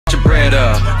bread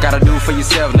up. Gotta do for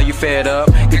yourself, know you fed up.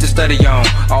 Get your study on.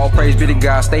 All praise be to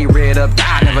God, stay read up.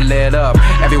 God never let up.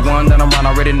 Everyone that I'm around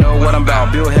already know what I'm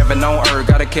about. Build heaven on earth,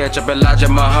 gotta catch up Elijah,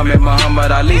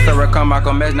 Muhammad Ali, Farrakhan,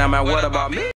 Malcolm X. Now man, what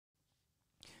about me?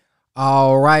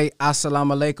 All right,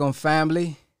 assalamu alaikum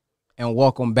family, and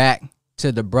welcome back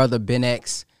to the Brother Ben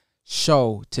X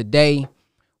show. Today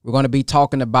we're going to be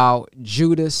talking about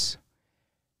Judas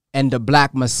and the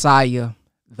Black Messiah,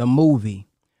 the movie.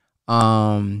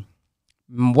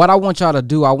 What I want y'all to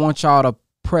do, I want y'all to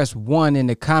press 1 in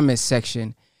the comment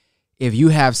section if you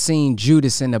have seen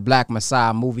Judas and the Black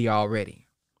Messiah movie already.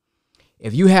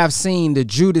 If you have seen the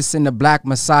Judas and the Black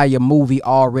Messiah movie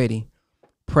already,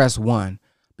 press 1.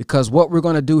 Because what we're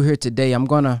going to do here today, I'm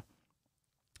going to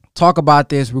talk about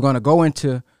this. We're going to go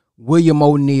into William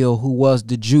O'Neal, who was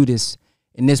the Judas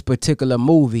in this particular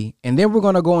movie. And then we're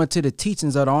going to go into the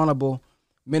teachings of the Honorable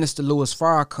Minister Louis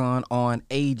Farrakhan on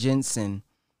agents and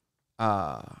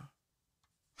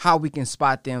how we can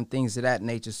spot them, things of that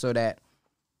nature, so that,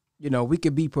 you know, we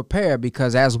could be prepared.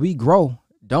 Because as we grow,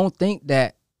 don't think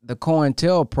that the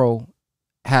COINTELPRO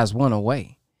has went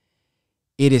away.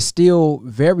 It is still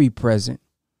very present.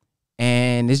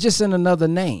 And it's just in another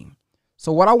name.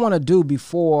 So what I want to do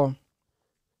before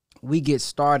we get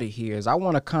started here is I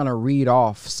want to kind of read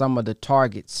off some of the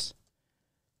targets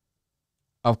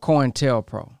of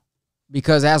COINTELPRO.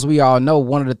 Because as we all know,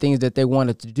 one of the things that they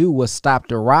wanted to do was stop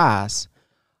the rise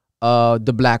of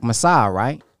the Black Messiah,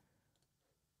 right?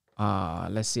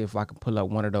 Let's see if I can pull up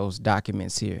one of those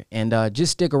documents here. And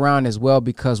just stick around as well,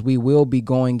 because we will be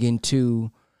going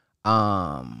into...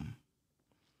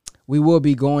 we will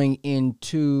be going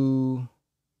into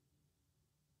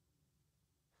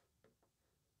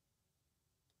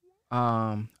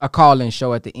a call-in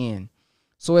show at the end.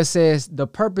 So it says the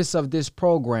purpose of this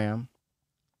program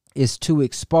is to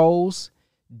expose,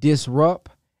 disrupt,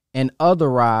 and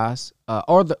otherwise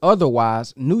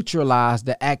neutralize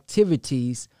the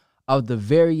activities of the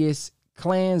various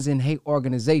clans and hate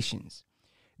organizations,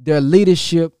 their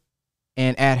leadership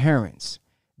and adherents.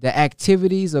 The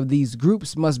activities of these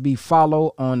groups must be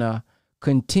followed on a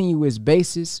continuous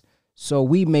basis, so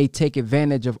we may take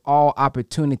advantage of all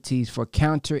opportunities for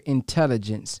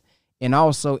counterintelligence and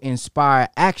also inspire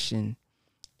action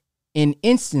in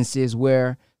instances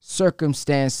where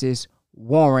circumstances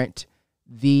warrant.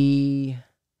 The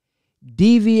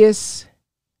devious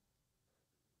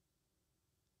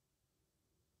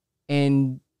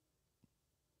and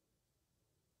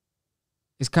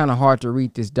it's kind of hard to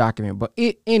read this document, but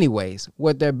anyways,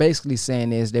 what they're basically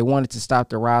saying is they wanted to stop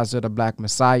the rise of the Black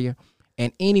Messiah,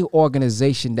 and any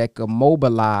organization that could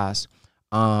mobilize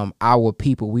our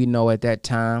people. We know at that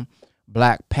time,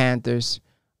 Black Panthers,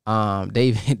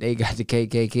 they got the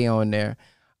KKK on there,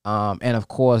 and of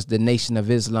course the Nation of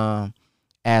Islam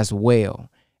as well.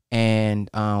 And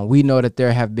we know that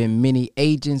there have been many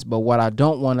agents, but what I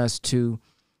don't want us to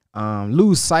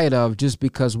lose sight of, just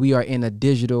because we are in a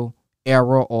digital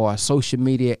era or a social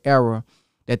media era,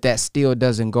 that still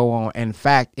doesn't go on. In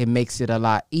fact, it makes it a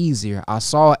lot easier. I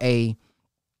saw a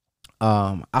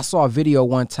video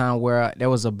one time where there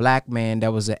was a black man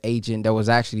that was an agent that was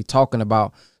actually talking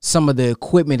about some of the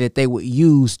equipment that they would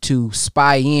use to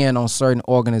spy in on certain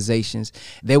organizations.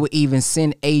 They would even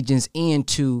send agents in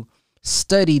to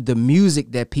study the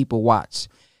music that people watch.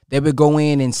 They would go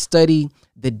in and study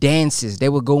the dances. They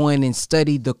would go in and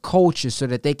study the culture so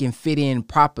that they can fit in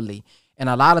properly. And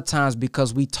a lot of times,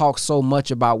 because we talk so much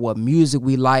about what music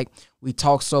we like, we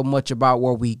talk so much about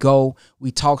where we go,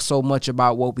 we talk so much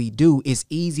about what we do, it's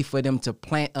easy for them to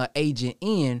plant an agent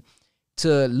in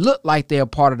to look like they're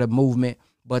part of the movement,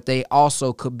 but they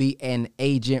also could be an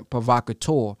agent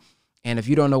provocateur. And if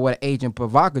you don't know what an agent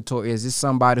provocateur is, it's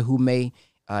somebody who may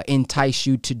entice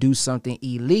you to do something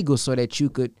illegal so that you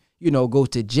could, you know, go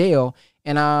to jail.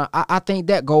 And I think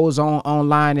that goes on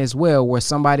online as well, where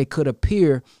somebody could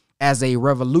appear as a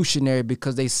revolutionary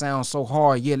because they sound so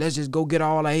hard. Yeah, let's just go get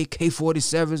all our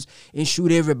AK-47s and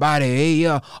shoot everybody. Hey,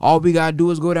 yeah, all we got to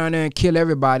do is go down there and kill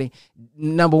everybody.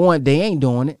 Number one, they ain't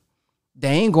doing it. They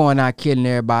ain't going out killing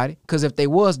everybody, because if they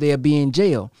was, they'll be in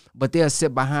jail. But they'll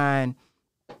sit behind,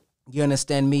 you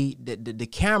understand me, the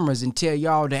cameras and tell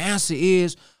y'all the answer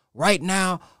is right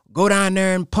now, go down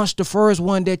there and punch the first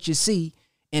one that you see.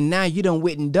 And now you done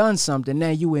went and done something.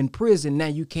 Now you in prison. Now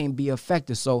you can't be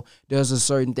effective. So there's a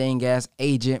certain thing as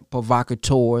agent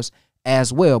provocateurs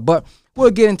as well. But We'll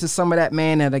get into some of that,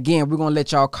 man. And again, we're going to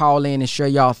let y'all call in and share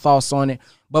y'all thoughts on it.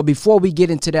 But before we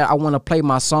get into that, I want to play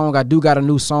my song. I do got a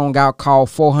new song out called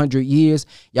 400 Years.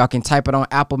 Y'all can type it on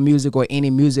Apple Music or any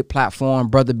music platform,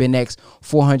 Brother Ben X,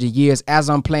 400 Years. As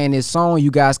I'm playing this song,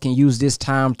 you guys can use this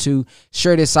time to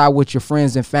share this out with your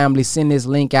friends and family. Send this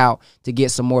link out to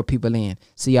get some more people in.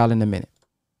 See y'all in a minute.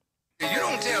 You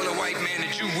don't tell the white man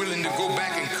that you're willing to go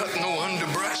back and cut no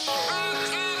underbrush.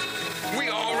 We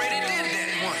already did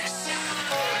that once.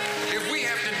 If we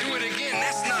have to do it again,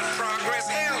 that's not progress.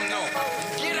 Hell no.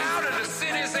 Get out of the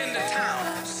cities and the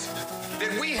towns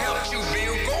that we helped you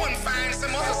build. Go and find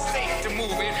some other state to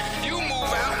move in. You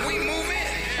move out, we move in.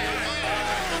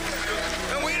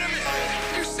 Now wait a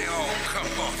minute. You say, oh, come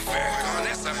on, Farrakhan,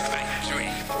 that's a pipe dream.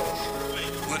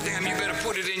 Well, damn, you better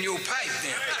put it in your pipe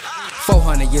then.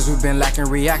 400 years we've been lacking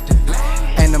reacting.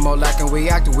 Ain't no more lacking we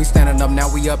acting. We standing up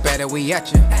now, we up at it, we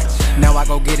at you. Now I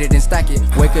go get it and stack it.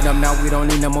 Waking up now, we don't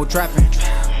need no more trapping.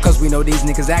 Cause we know these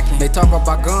niggas acting. They talk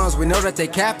about guns, we know that they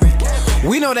capping.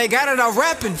 We know they got it all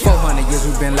rapping. 400 years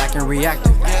we've been lacking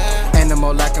reacting. Ain't no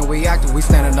more lacking we acting. We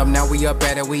standing up now, we up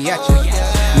at it, we at you.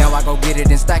 Now I go get it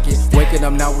and stack it. Waking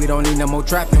up now, we don't need no more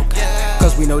trapping.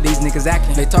 Cause we know these niggas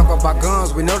acting. They talk about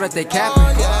guns, we know that they capping.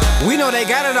 We know they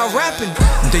got it all rapping.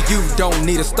 The youth don't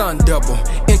need a stunt double.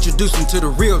 Introduce them to the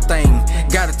real thing.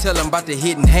 Gotta tell them about the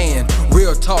hidden hand.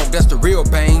 Real talk, that's the real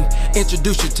pain.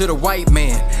 Introduce you to the white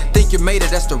man. Think you made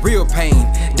it, that's the real pain.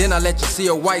 Then I let you see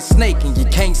a white snake and you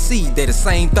can't see they the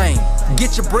same thing.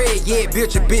 Get your bread, yeah,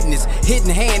 build your business. Hidden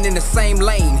hand in the same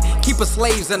lane. Keep a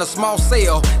slaves in a small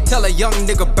cell. Tell a young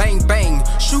nigga bang bang.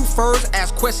 Shoot first,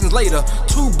 ask questions later.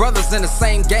 Two brothers in the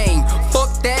same game.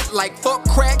 Fuck that like fuck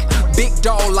crack. Big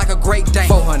dog like a Great Dane.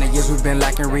 400 years we've been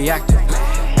lacking reacting.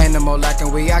 Ain't no more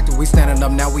lacking we acting. We standing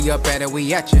up now, we up at it,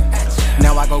 we at you.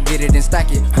 Now I go get it and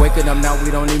stack it. Waking up now,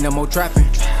 we don't need no more trapping.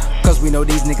 Cause we know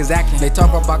these niggas acting. They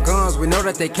talk about guns, we know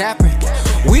that they capping.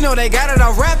 We know they got it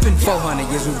all rapping. 400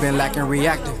 years we've been lacking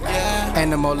reacting.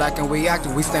 Ain't no more lacking we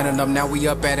acting. We standing up now, we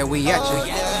up at it, we at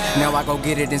you. Now I go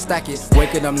get it and stack it.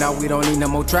 Waking up now, we don't need no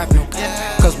more trapping.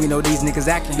 Cause we know these niggas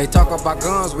acting. They talk about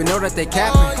guns, we know that they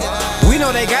capping. We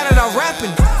know they got it all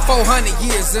rapping. 400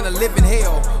 years in a living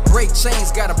hell. Break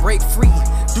chains, gotta break free.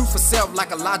 Do for self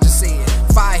like Elijah said.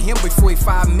 Fire him before he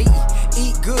fire me.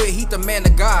 Eat good, he the man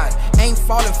of God. Ain't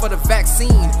falling for the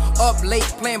vaccine. Up late,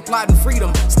 playing, plotting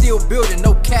freedom. Still building,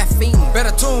 no caffeine.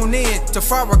 Better tune in to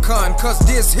Farrakhan, cause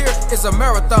this here is a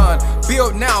marathon.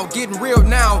 Build now, getting real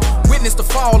now. Witness the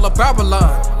fall of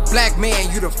Babylon. Black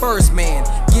man, you the first man.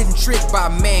 Getting tricked by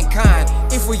mankind.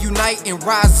 If we unite and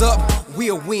rise up,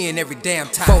 we'll win every damn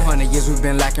time. 400 years we've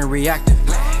been lacking reacting.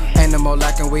 Ain't no more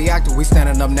lacking we acting. We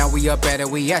standing up now, we up at it,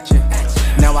 we at you.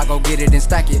 Now I go get it and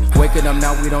stack it. Waking up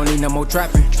now, we don't need no more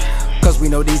trapping. Cause we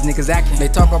know these niggas acting. They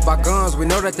talk about guns, we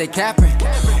know that they capping.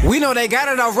 We know they got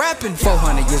it all rapping.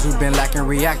 400 years we've been lacking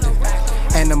reacting.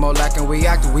 Ain't no more lacking we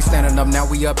acting. We standing up now,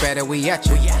 we up at it, we at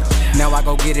you. Now I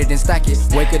go get it and stack it.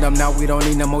 Waking up now, we don't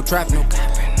need no more trapping.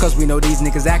 Cause we know these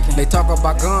niggas acting. They talk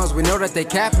about guns, we know that they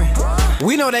capping.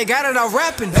 We know they got it all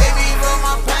rapping. Pay me for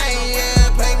my pain, yeah,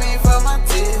 pay me for my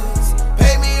tears.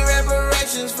 Pay me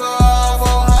reparations for all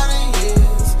 400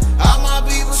 years. All my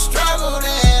people struggled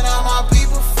and all my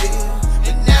people feel.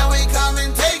 And now we come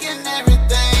and taking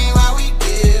everything while we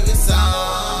give it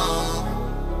some.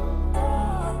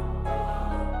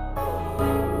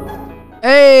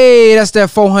 Hey, that's that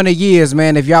 400 years,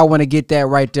 man. If y'all want to get that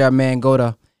right there, man, go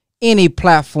to any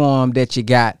platform that you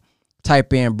got.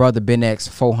 Type in Brother Ben X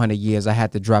 400 years. I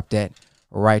had to drop that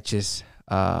righteous,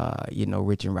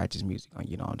 rich and righteous music on,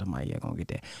 yeah, gonna get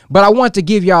that. But I want to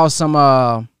give y'all some,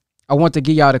 I want to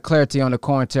give y'all the clarity on the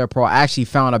COINTELPRO. I actually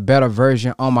found a better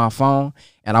version on my phone,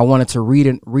 and I wanted to read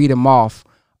them off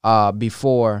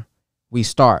before we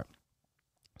start.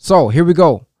 So here we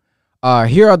go.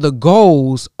 Here are the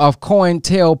goals of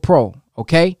COINTELPRO.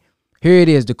 Okay, here it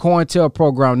is, the COINTELPRO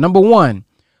program. Number 1.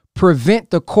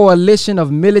 Prevent the coalition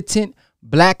of militant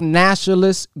black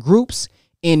nationalist groups.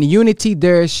 In unity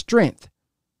there is strength.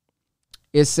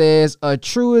 It says a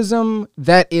truism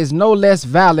that is no less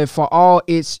valid for all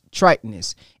its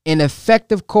triteness. An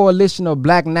effective coalition of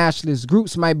black nationalist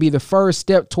groups might be the first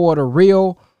step toward a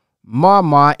real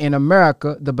Marmar in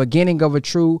America, the beginning of a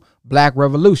true black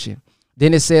revolution.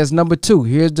 Then it says number 2.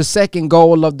 Here's the second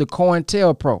goal of the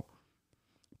COINTELPRO.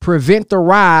 Prevent the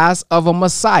rise of a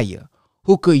messiah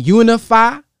who could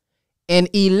unify and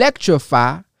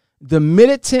electrify the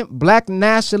militant black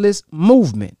nationalist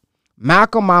movement.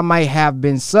 Malcolm X might have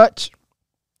been such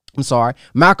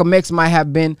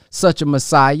a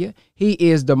messiah. He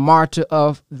is the martyr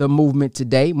of the movement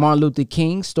today. Martin Luther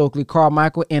King, Stokely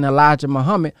Carmichael, and Elijah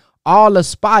Muhammad all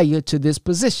aspire to this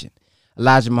position.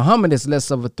 Elijah Muhammad is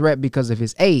less of a threat because of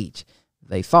his age,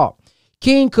 they thought.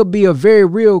 King could be a very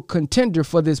real contender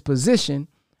for this position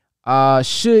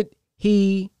should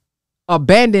he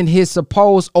abandon his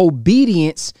supposed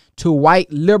obedience to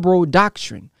white liberal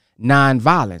doctrine,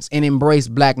 nonviolence, and embrace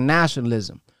black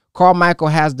nationalism. Carmichael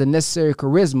has the necessary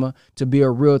charisma to be a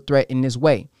real threat in this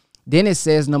way. Then it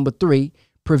says, number 3,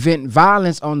 prevent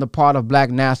violence on the part of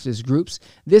black nationalist groups.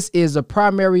 This is of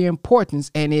primary importance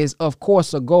and is, of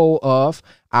course, a goal of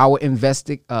our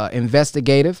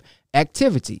investigative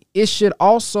activity. It should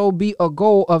also be a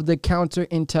goal of the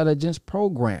counterintelligence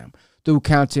program. Through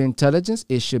counterintelligence,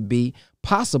 it should be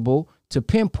possible to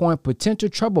pinpoint potential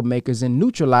troublemakers and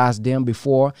neutralize them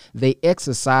before they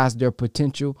exercise their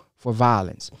potential for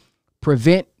violence.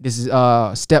 Prevent, this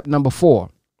is step number 4.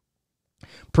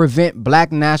 Prevent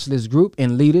black nationalist group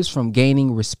and leaders from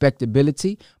gaining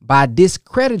respectability by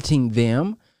discrediting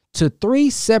them to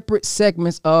 3 separate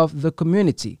segments of the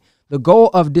community. The goal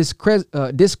of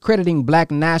discrediting black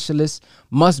nationalists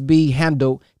must be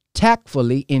handled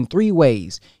tactfully in 3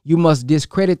 ways. You must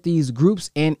discredit these groups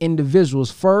and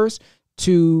individuals first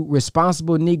to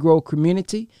responsible Negro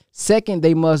community. Second,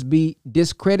 they must be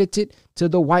discredited to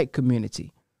the white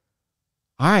community.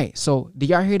 All right, so do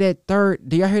y'all hear that third?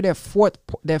 Do y'all hear that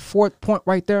fourth point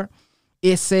right there?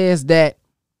 It says that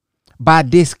by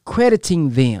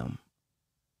discrediting them,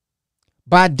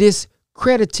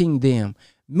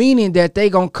 meaning that they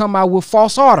gonna come out with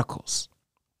false articles,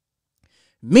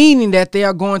 meaning that they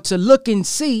are going to look and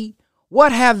see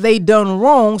what have they done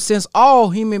wrong, since all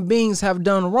human beings have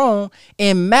done wrong,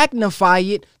 and magnify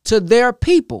it to their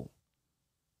people.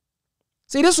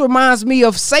 See, this reminds me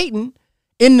of Satan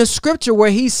in the scripture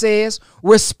where he says,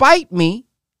 respite me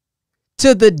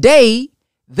to the day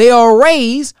they are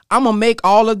raised, I'm going to make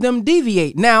all of them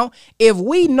deviate. Now, if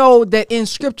we know that in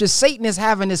scripture, Satan is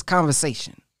having this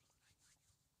conversation,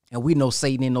 and we know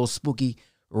Satan ain't no spooky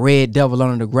red devil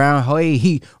under the ground. Hey,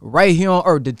 he right here on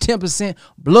earth, the 10%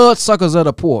 blood suckers of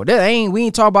the poor. We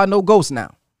ain't talking about no ghosts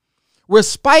now.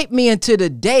 Respite me until the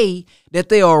day that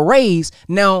they are raised.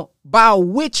 Now, by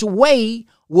which way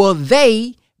will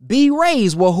they be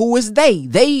raised? Well, who is they?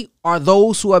 They are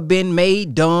those who have been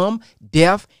made dumb,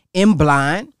 deaf, and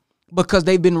blind because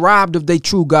they've been robbed of their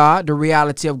true God, the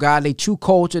reality of God, their true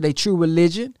culture, their true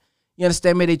religion. You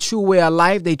understand me? Their true way of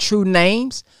life, their true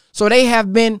names. So they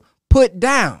have been put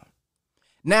down.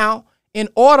 Now, in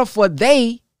order for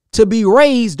they to be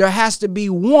raised, there has to be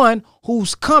one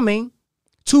who's coming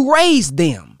to raise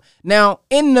them. Now,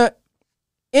 in the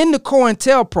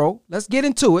COINTELPRO, let's get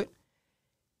into it.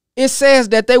 It says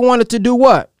that they wanted to do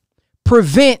what?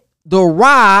 Prevent the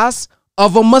rise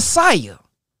of a Messiah.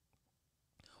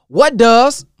 What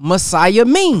does Messiah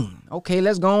mean? Okay,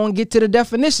 let's go and get to the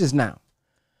definitions now.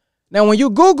 Now, when you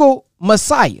Google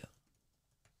Messiah,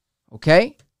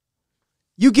 okay,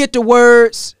 you get the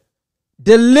words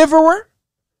deliverer.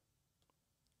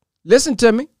 Listen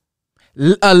to me.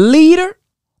 A leader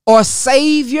or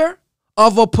savior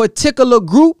of a particular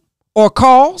group or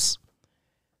cause.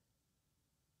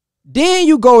 Then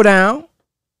you go down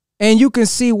and you can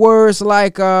see words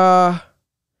like,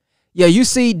 you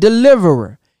see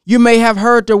deliverer. You may have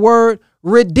heard the word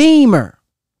redeemer.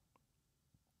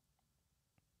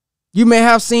 You may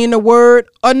have seen the word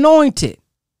anointed.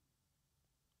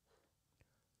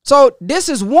 So this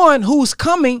is one who's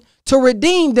coming to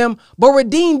redeem them, but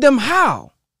redeem them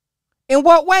how? In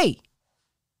what way?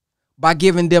 By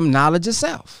giving them knowledge of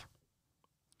self.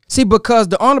 See, because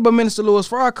the Honorable Minister Louis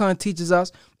Farrakhan teaches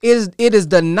us it is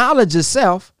the knowledge of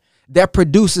self that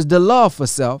produces the love for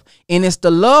self, and it's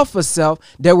the love for self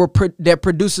that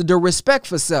produces the respect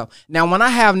for self. Now, when I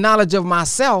have knowledge of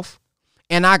myself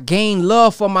and I gain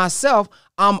love for myself,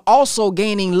 I'm also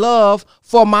gaining love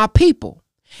for my people.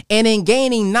 And in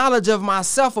gaining knowledge of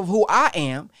myself, of who I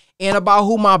am, and about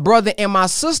who my brother and my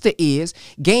sister is,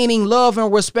 gaining love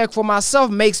and respect for myself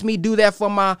makes me do that for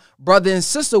my brother and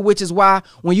sister, which is why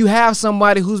when you have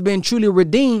somebody who's been truly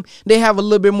redeemed, they have a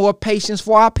little bit more patience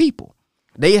for our people.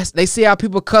 They see how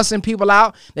people cussing people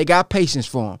out, they got patience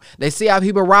for them. They see how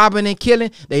people robbing and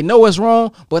killing, they know it's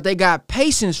wrong, but they got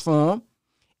patience for them,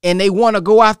 and they want to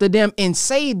go after them and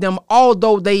save them,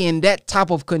 although they in that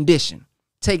type of condition.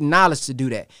 Take knowledge to do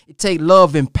that. It take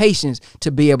love and patience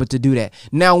to be able to do that.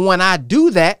 Now, when I do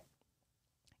that,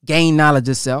 gain knowledge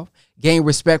of self, gain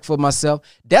respect for myself,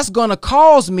 that's going to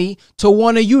cause me to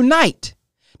want to unite.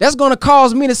 That's going to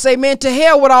cause me to say, man, to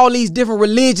hell with all these different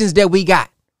religions that we got.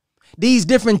 these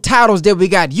different titles that we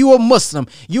got. You a Muslim,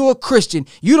 you a Christian,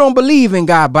 you don't believe in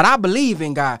God, but I believe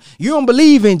in God. You don't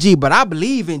believe in G, but I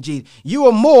believe in G. You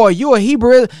a Moor, you a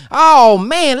Hebrew. Oh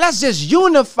man, let's just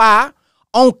unify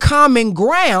on common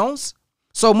grounds.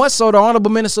 So much so the Honorable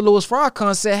Minister Louis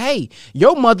Farrakhan said, hey,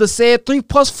 your mother said 3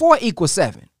 + 4 =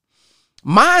 7.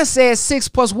 Mine says 6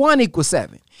 + 1 =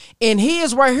 7. And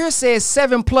his right here says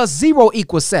 7 + 0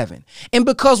 = 7. And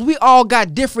because we all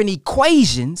got different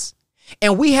equations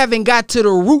and we haven't got to the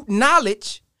root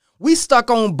knowledge, we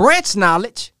stuck on branch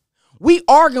knowledge. We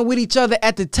arguing with each other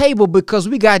at the table because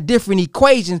we got different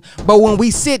equations. But when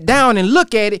we sit down and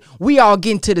look at it, we all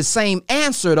getting to the same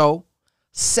answer though,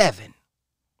 7.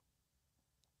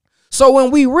 So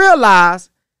when we realize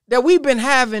that we've been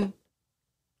having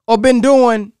or been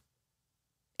doing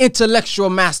intellectual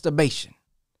masturbation,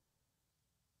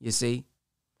 you see,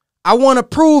 I want to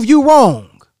prove you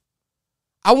wrong.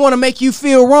 I want to make you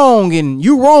feel wrong and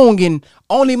you wrong and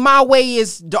only my way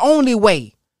is the only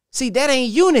way. See, that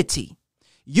ain't unity.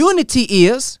 Unity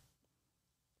is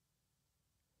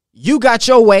you got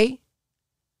your way,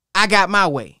 I got my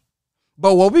way.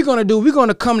 But what we're going to do, we're going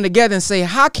to come together and say,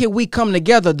 how can we come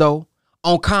together, though,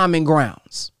 on common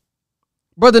grounds?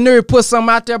 Brother Neri put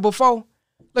something out there before.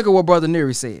 Look at what Brother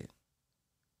Neri said.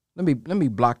 Let me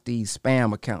block these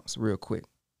spam accounts real quick.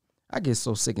 I get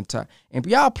so sick and tired. And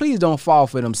y'all, please don't fall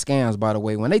for them scams, by the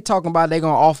way. When they talking about they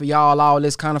going to offer y'all all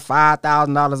this kind of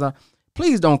 $5,000,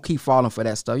 please don't keep falling for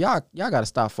that stuff. Y'all got to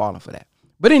stop falling for that.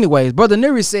 But anyways, Brother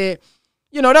Neri said,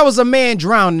 you know, there was a man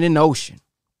drowning in the ocean.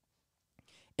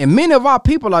 And many of our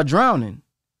people are drowning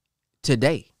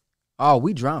today. Oh,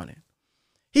 we drowning.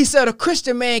 He said a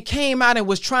Christian man came out and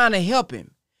was trying to help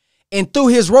him and threw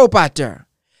his rope out there.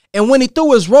 And when he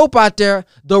threw his rope out there,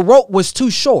 the rope was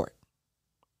too short.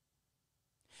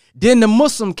 Then the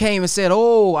Muslim came and said,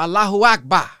 oh, Allahu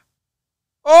Akbar.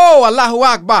 Oh, Allahu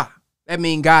Akbar. That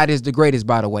means God is the greatest,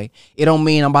 by the way. It don't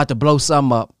mean I'm about to blow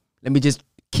something up. Let me just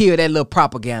kill that little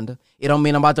propaganda. It don't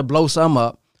mean I'm about to blow something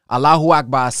up. Allahu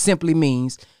Akbar simply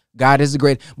means God is the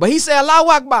greatest. But he said Allahu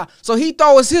Akbar. So he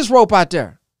throws his rope out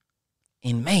there.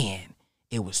 And man,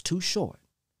 it was too short.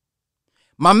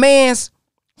 My man's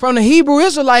from the Hebrew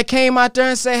Israelite came out there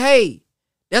and said, hey,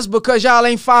 that's because y'all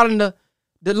ain't following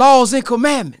the laws and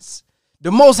commandments.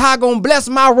 The Most High gonna bless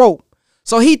my rope.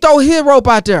 So he throw his rope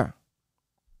out there.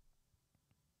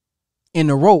 And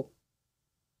the rope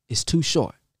is too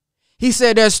short. He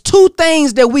said there's 2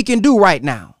 things that we can do right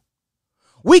now.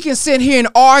 We can sit here and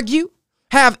argue,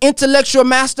 have intellectual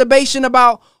masturbation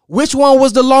about which one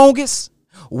was the longest,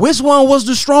 which one was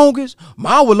the strongest.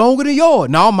 Mine was longer than yours.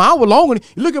 No, mine was longer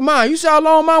than, look at mine. You see how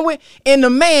long mine went? And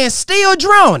the man still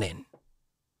drowning.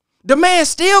 The man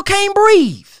still can't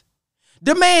breathe.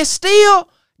 The man still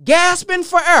gasping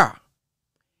for air.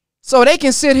 So they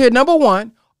can sit here, number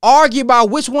one, argue about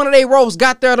which one of their ropes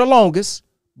got there the longest,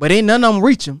 but ain't none of them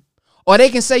reach them. Or they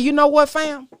can say, you know what,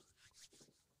 fam?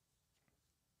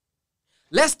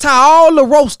 Let's tie all the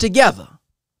ropes together.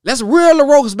 Let's reel the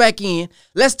ropes back in.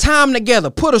 Let's tie them together.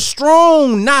 Put a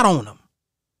strong knot on them.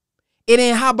 And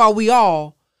then how about we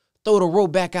all throw the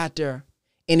rope back out there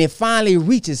and it finally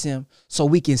reaches him so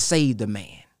we can save the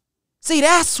man. See,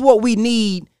 that's what we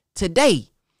need today.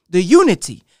 The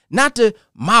unity. Not the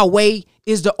my way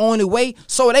is the only way.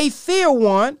 So they fear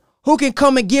one who can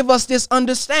come and give us this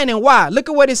understanding. Why? Look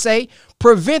at what it say.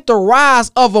 Prevent the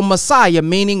rise of a Messiah,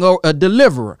 meaning a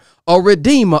deliverer, a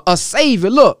redeemer, a savior.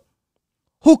 Look,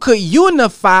 who could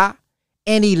unify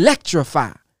and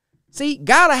electrify. See,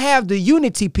 gotta have the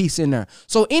unity piece in there.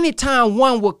 So anytime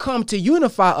one will come to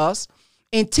unify us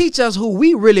and teach us who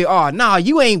we really are. Nah,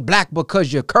 you ain't black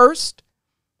because you're cursed.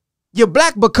 You're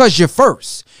black because you're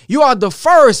first. You are the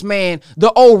first man,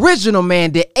 the original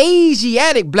man, the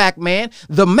Asiatic black man,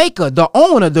 the maker, the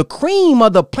owner, the cream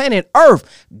of the planet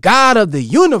Earth, God of the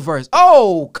universe.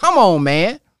 Oh, come on,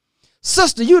 man.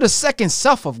 Sister, you the second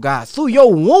self of God. Through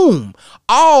your womb,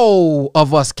 all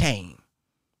of us came.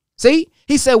 See,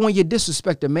 he said when you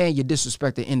disrespect a man, you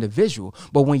disrespect an individual.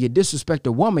 But when you disrespect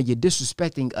a woman, you're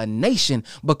disrespecting a nation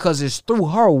because it's through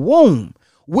her womb,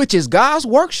 which is God's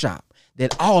workshop,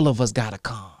 that all of us got to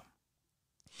come.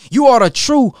 You are the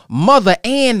true mother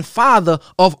and father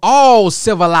of all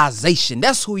civilization.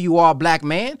 That's who you are, black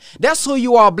man. That's who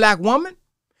you are, black woman.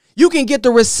 You can get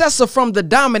the recessive from the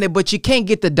dominant, but you can't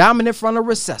get the dominant from the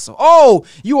recessive. Oh,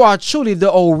 you are truly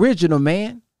the original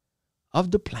man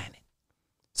of the planet.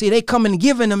 See, they come and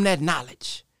giving them that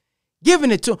knowledge,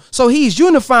 giving it to him. So he's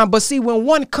unifying. But see, when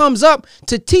one comes up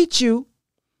to teach you,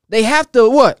 they have to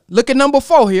what? Look at number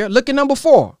 4 here. Look at number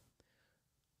 4.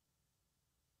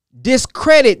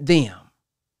 Discredit them.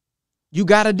 You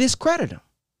got to discredit them.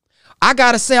 I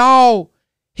gotta say, oh,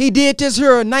 he did this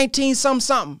here 19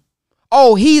 something.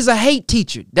 Oh, he's a hate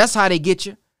teacher. That's how they get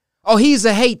you. Oh, he's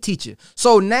a hate teacher.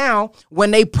 So now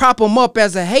when they prop him up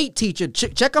as a hate teacher,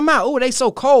 check him out. Oh, they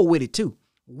so cold with it too.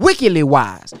 Wickedly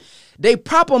wise. They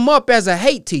prop him up as a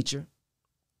hate teacher.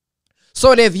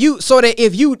 So that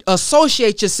if you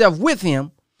associate yourself with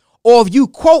him, or if you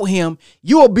quote him,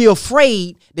 you'll be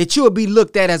afraid that you'll be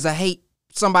looked at as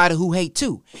somebody who hate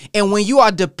too. And when you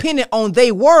are dependent on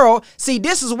their world, see,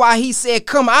 this is why he said,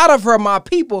 come out of her, my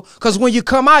people, because when you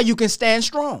come out, you can stand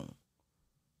strong.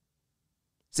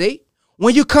 See,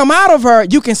 when you come out of her,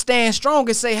 you can stand strong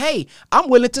and say, hey, I'm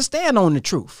willing to stand on the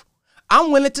truth.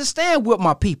 I'm willing to stand with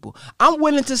my people. I'm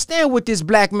willing to stand with this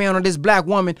black man or this black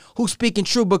woman who's speaking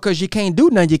true, because you can't do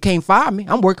nothing. You can't fire me.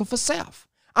 I'm working for self.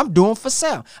 I'm doing for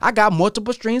self. I got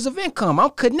multiple streams of income. I'm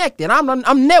connected. I'm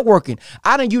networking.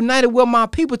 I done united with my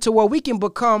people to where we can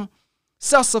become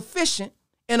self-sufficient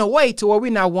in a way to where we're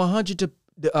not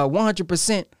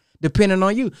 100% dependent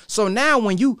on you. So now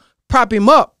when you prop him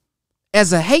up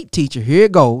as a hate teacher, here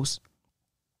it goes.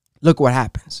 Look what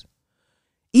happens.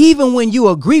 Even when you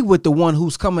agree with the one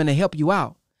who's coming to help you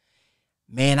out,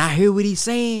 man, I hear what he's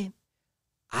saying.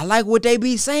 I like what they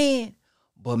be saying.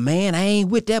 But man, I ain't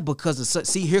with that because of,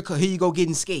 see, here you go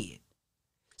getting scared.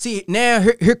 See, now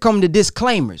here come the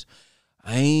disclaimers.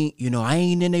 I ain't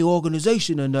in their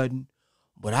organization or nothing,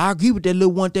 but I agree with that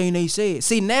little one thing they said.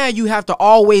 See, now you have to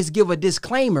always give a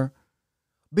disclaimer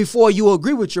before you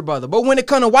agree with your brother. But when it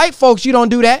come to white folks, you don't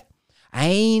do that. I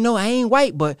ain't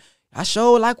white, but I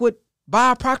sure like what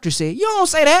Bob Proctor said. You don't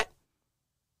say that.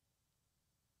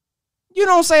 You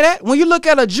don't say that. When you look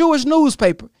at a Jewish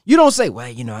newspaper, you don't say, well,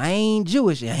 I ain't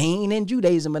Jewish. I ain't in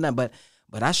Judaism or nothing,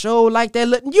 but I sure like that.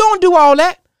 You don't do all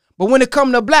that. But when it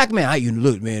come to black man,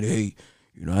 look, man, hey,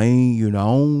 I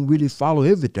don't really follow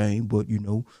everything, but,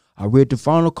 I read the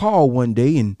Final Call one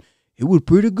day and it was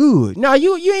pretty good. No,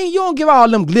 you don't give all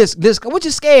them what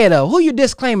you scared of? Who you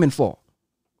disclaiming for?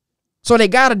 So they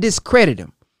got to discredit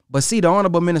him. But see, the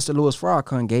Honorable Minister Louis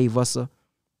Farrakhan gave us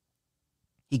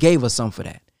something for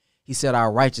that. He said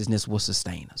our righteousness will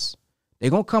sustain us. They're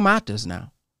going to come after us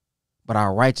now, but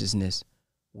our righteousness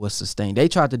will sustain. They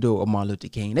tried to do it with Martin Luther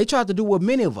King. They tried to do it with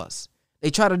many of us.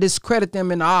 They try to discredit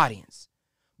them in the audience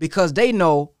because they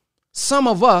know some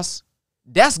of us,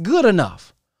 that's good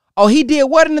enough. Oh, he did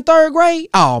what in the 3rd grade?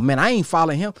 Oh, man, I ain't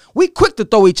following him. We quick to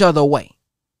throw each other away.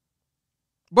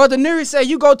 Brother Nuri said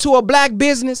you go to a black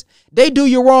business, they do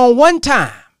you wrong one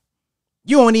time.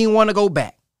 You don't even want to go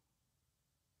back.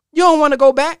 You don't want to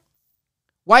go back.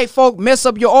 White folk mess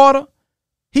up your order.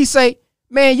 He say,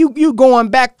 man, you going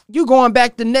back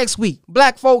the next week.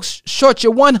 Black folks short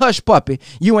you one hush puppy.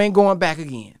 You ain't going back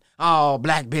again. Oh,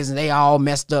 black business, they all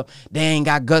messed up. They ain't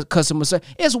got good customer service.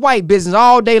 It's white business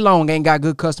all day long, ain't got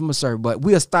good customer service. But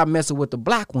we'll stop messing with the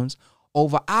black ones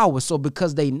over ours. So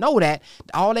because they know that,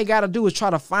 all they got to do is try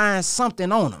to find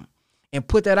something on them and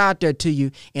put that out there to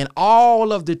you, and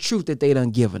all of the truth that they done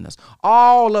given us,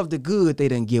 all of the good they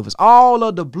done give us, all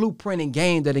of the blueprint and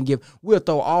game they done give, we'll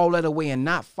throw all that away and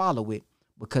not follow it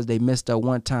because they messed up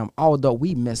one time, although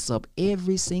we mess up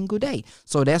every single day.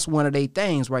 So that's one of their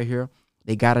things right here.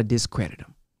 They got to discredit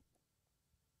them.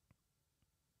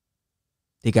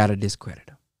 They got to discredit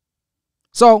them.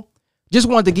 So just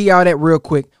wanted to give y'all that real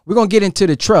quick. We're going to get into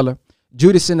the trailer,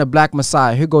 Judas and the Black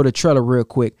Messiah. Here go the trailer real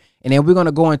quick. And then we're going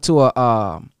to go into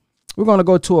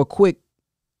a quick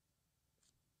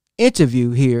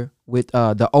interview here with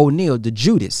the O'Neal, the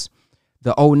Judas,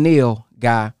 the O'Neal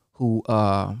guy who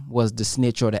was the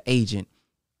snitch or the agent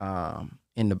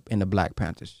in the Black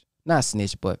Panthers. Not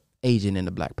snitch, but agent in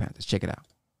the Black Panthers. Check it out.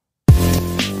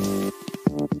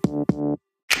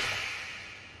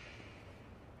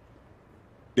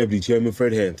 Deputy Chairman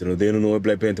Fred Hampton of the Illinois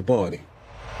Black Panther Party.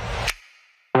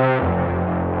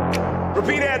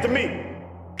 Repeat after me.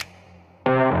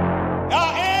 I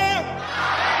am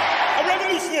a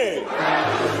revolutionary.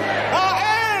 I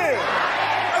am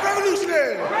a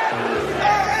revolutionary. I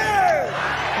am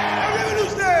a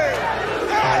revolutionary.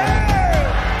 I am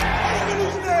a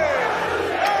revolutionary.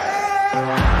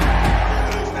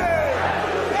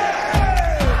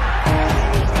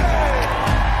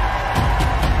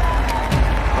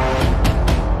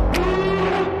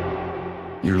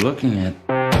 You're looking at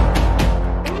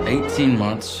 18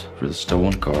 months for the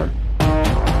stolen car,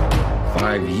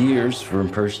 5 years for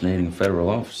impersonating a federal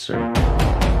officer,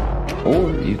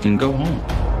 or you can go home.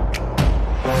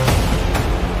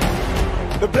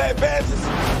 The Black Panthers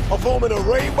are forming a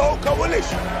rainbow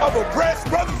coalition of oppressed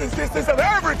brothers and sisters of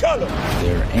every color.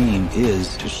 Their aim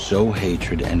is to sow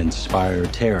hatred and inspire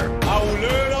terror. I will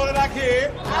learn all that I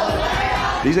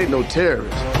can. These ain't no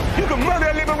terrorists. You can murder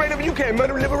a liberator, but you can't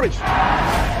murder liberation.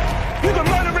 You can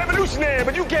murder a revolutionary,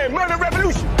 but you can't murder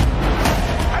revolution.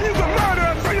 And you can murder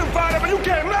a freedom fighter, but you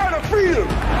can't murder freedom.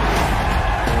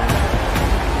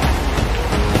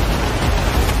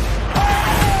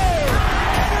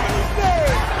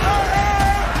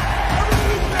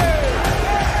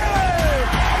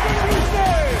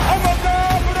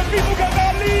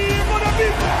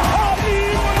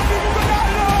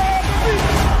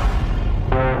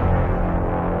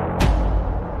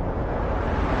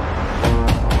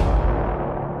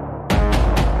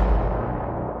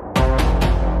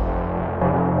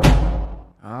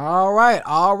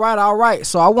 All right.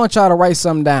 So I want y'all to write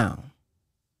something down.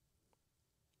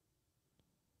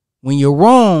 When you're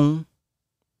wrong,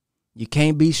 you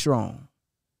can't be strong.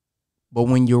 But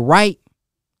when you're right,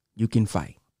 you can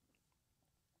fight.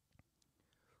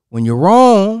 When you're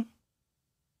wrong,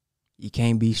 you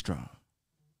can't be strong.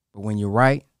 But when you're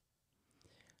right,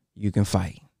 you can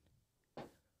fight.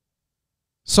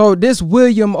 So this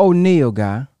William O'Neal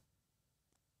guy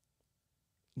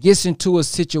gets into a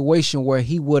situation where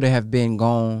he would have been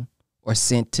gone or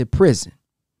sent to prison.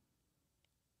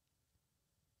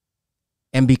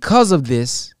 And because of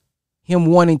this, him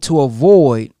wanting to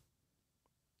avoid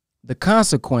the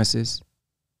consequences,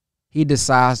 he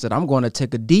decides that I'm going to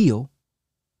take a deal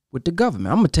with the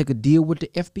government. I'm going to take a deal with the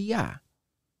FBI.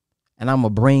 And I'm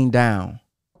going to bring down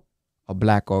a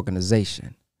black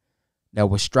organization that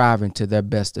was striving to their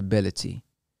best ability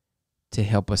to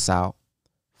help us out,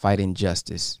 fight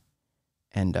injustice,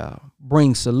 and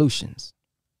bring solutions.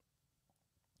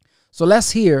 So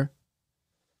let's hear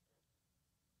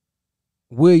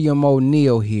William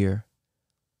O'Neal here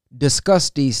discuss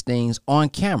these things on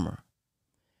camera.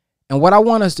 And what I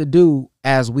want us to do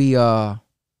as we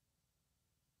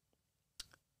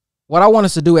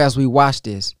watch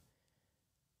this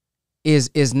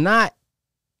is not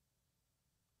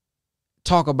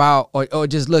talk about or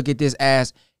just look at this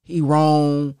as he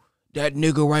wrong, that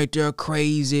nigga right there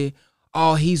crazy,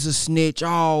 oh, he's a snitch,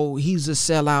 oh, he's a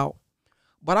sellout.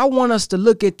 But I want us to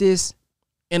look at this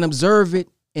and observe it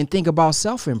and think about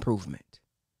self-improvement.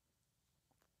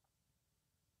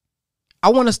 I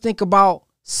want us to think about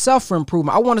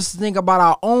self-improvement. I want us to think about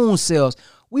our own selves.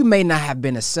 We may not have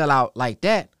been a sellout like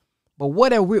that, but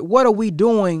what are we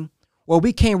doing where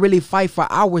we can't really fight for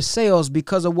ourselves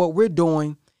because of what we're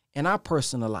doing in our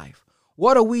personal life?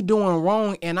 What are we doing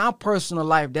wrong in our personal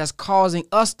life that's causing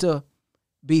us to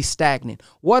be stagnant?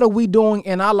 What are we doing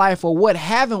in our life, or what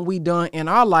haven't we done in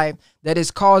our life that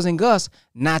is causing us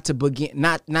not to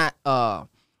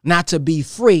be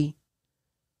free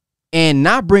and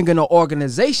not bringing an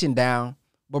organization down,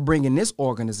 but bringing this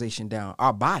organization down,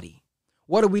 our body?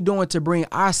 What are we doing to bring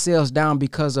ourselves down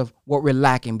because of what we're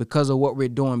lacking, because of what we're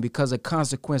doing, because of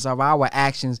consequence of our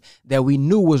actions that we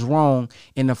knew was wrong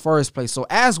in the first place? So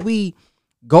as we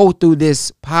go through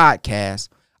this podcast,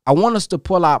 I want us to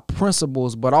pull out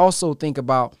principles, but also think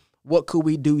about what could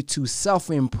we do to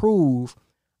self-improve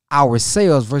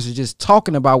ourselves versus just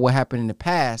talking about what happened in the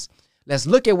past. Let's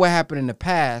look at what happened in the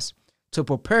past to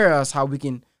prepare us how we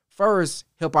can first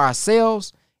help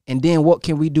ourselves, and then what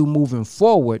can we do moving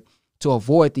forward to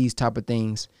avoid these type of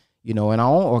things, in our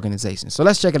own organization. So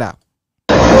let's check it out.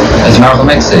 As Malcolm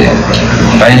X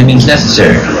said, by any means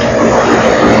necessary.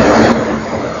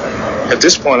 At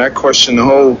this point, I question the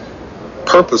whole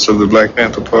purpose of the Black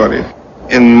Panther Party.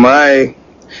 In my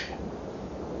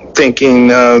thinking,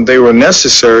 they were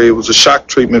necessary. It was a shock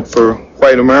treatment for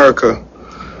white America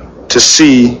to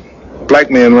see black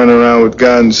men running around with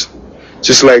guns,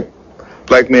 just like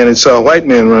black men saw white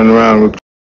men running around with.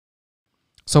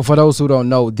 So for those who don't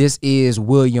know, this is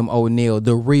William O'Neal,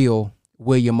 the real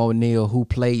William O'Neal, who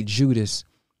played Judas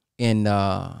in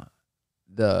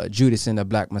the Judas and the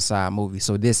Black Messiah movie.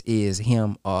 So this is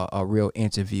him, a real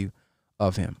interview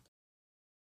of him.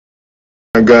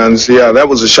 Guns, yeah, that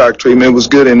was a shock treatment. It was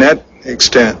good in that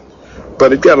extent,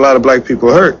 but it got a lot of black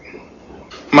people hurt.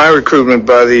 My recruitment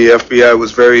by the FBI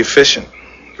was very efficient,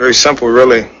 very simple,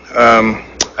 really.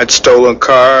 I'd stolen a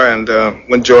car and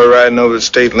went joyriding over the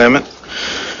state limit,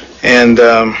 and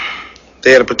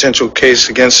they had a potential case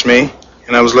against me,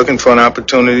 and I was looking for an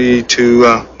opportunity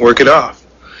to work it off.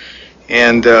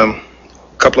 And a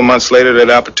couple of months later, that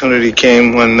opportunity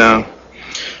came when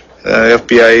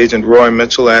FBI agent Roy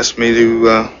Mitchell asked me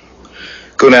to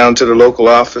go down to the local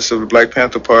office of the Black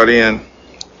Panther Party and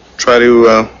try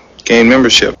to gain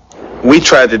membership. We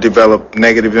tried to develop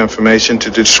negative information to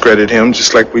discredit him,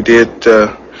 just like we did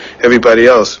everybody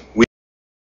else.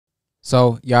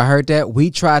 So y'all heard that?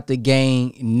 We tried to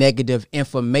gain negative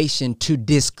information to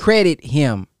discredit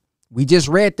him. We just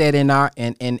read that in our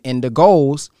in the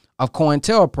goals of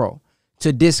COINTELPRO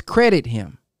to discredit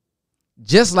him.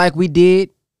 Just like we did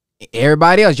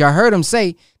everybody else. Y'all heard him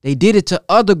say they did it to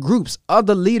other groups,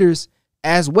 other leaders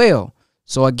as well.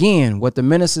 So again, what the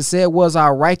minister said was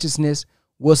our righteousness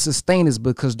will sustain us,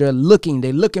 because they're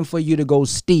looking for you to go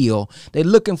steal. They're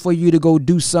looking for you to go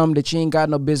do something that you ain't got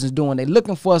no business doing. They're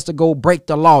looking for us to go break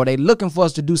the law. They're looking for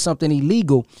us to do something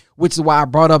illegal, which is why I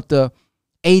brought up the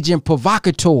agent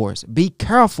provocateurs. Be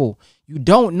careful. You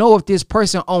don't know if this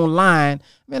person online,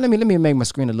 man, let me make my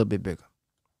screen a little bit bigger.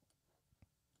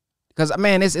 Because,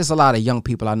 man, it's a lot of young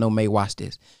people I know may watch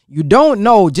this. You don't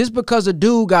know, just because a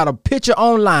dude got a picture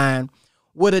online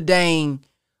with a dang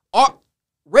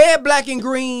red, black, and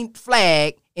green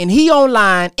flag, and he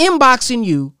online inboxing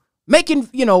you, making,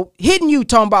 hitting you,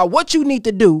 talking about what you need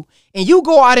to do, and you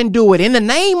go out and do it in the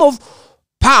name of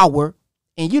power,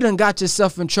 and you done got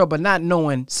yourself in trouble not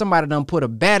knowing somebody done put a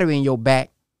battery in your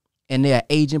back, and they're an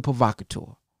agent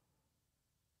provocateur.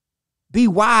 Be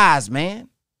wise, man.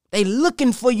 They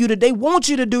looking for you they want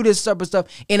you to do this type of stuff.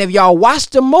 And if y'all watch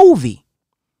the movie,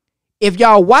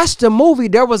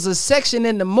 there was a section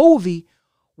in the movie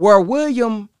where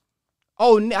William,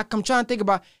 I'm trying to think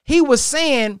about, he was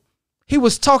saying, he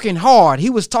was talking hard. He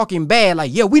was talking bad.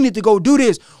 Like, yeah, we need to go do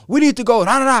this. We need to go,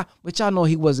 da-da-da. But y'all know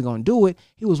he wasn't going to do it.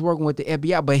 He was working with the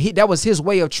FBI, but that was his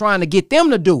way of trying to get them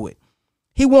to do it.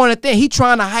 He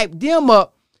trying to hype them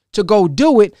up to go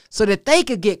do it so that they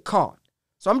could get caught.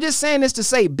 So I'm just saying this to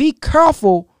say, be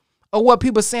careful of what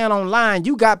people saying online.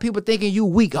 You got people thinking you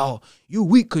weak. Oh, you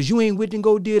weak because you ain't with and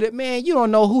go do it. Man, you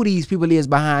don't know who these people is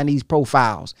behind these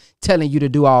profiles telling you to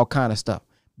do all kind of stuff.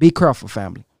 Be careful,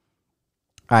 family.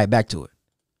 All right, back to it.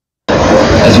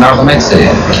 As Malcolm X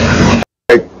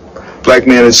said, black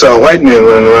men that saw white men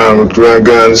running around with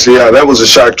guns. Yeah, that was a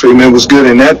shock treatment. It was good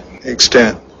in that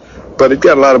extent, but it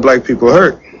got a lot of black people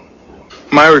hurt.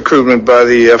 My recruitment by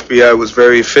the FBI was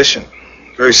very efficient.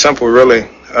 Very simple, really.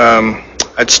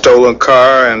 I'd stolen a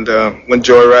car and went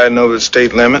joyriding over the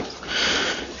state limit.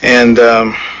 And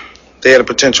they had a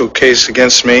potential case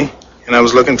against me, and I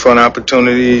was looking for an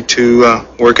opportunity to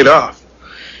work it off.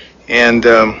 And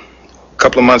a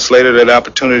couple of months later, that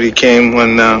opportunity came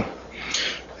when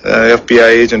FBI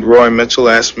agent Roy Mitchell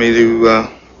asked me to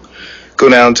go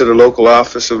down to the local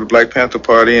office of the Black Panther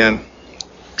Party and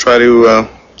try to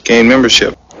gain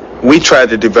membership. We tried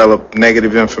to develop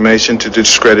negative information to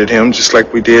discredit him, just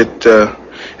like we did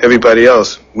everybody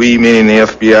else. We, meaning the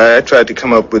FBI, I tried to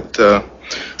come up with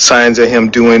signs of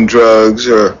him doing drugs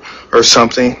or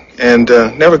something, and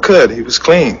never could. He was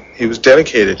clean. He was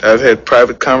dedicated. I've had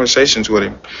private conversations with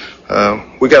him.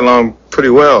 We got along pretty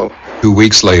well. 2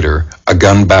 weeks later, a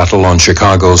gun battle on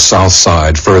Chicago's South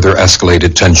Side further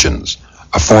escalated tensions.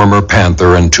 A former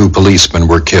Panther and 2 policemen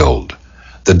were killed.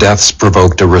 The deaths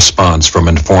provoked a response from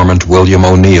informant William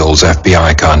O'Neill's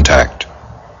FBI contact.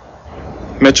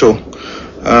 Mitchell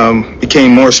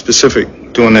became more specific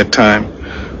during that time.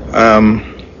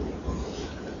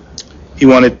 He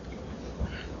wanted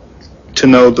to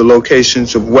know the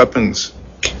locations of weapons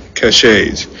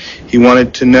caches. He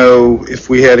wanted to know if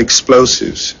we had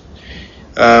explosives.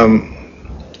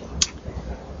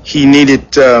 He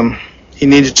needed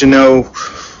to know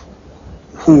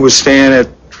who was staying at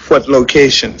what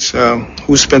locations,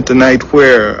 who spent the night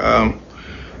where.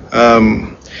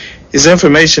 His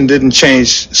information didn't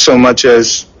change so much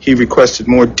as he requested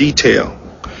more detail.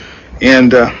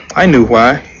 And I knew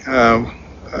why.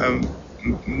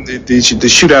 The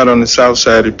shootout on the South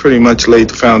Side had pretty much laid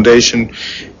the foundation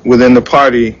within the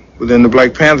party, within the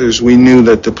Black Panthers. We knew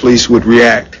that the police would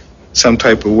react some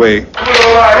type of way.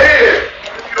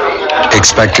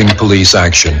 Expecting police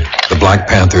action, the Black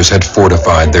Panthers had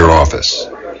fortified their office.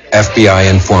 FBI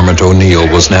informant O'Neill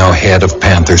was now head of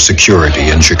Panther security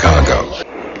in Chicago.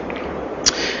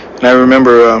 And I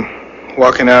remember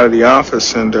walking out of the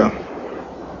office and...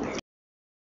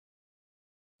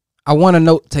 I want to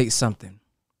notate something.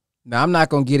 Now, I'm not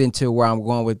going to get into where I'm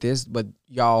going with this, but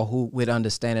y'all who would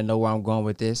understand and know where I'm going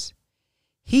with this.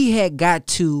 He had got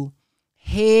to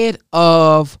head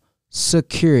of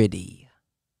security.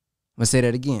 I'm going to say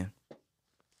that again.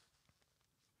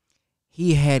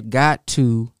 He had got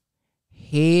to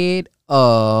head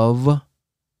of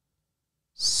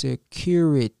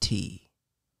security.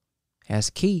 That's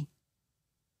key.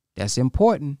 That's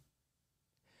important.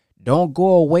 Don't go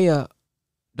away.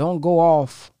 Don't go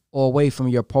off or away from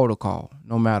your protocol,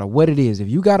 no matter what it is. If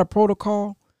you got a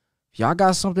protocol, if y'all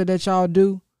got something that y'all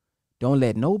do, don't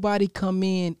let nobody come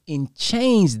in and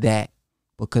change that,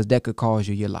 because that could cost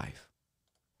you your life.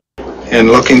 And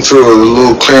looking through a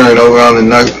little clearing over on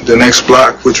the next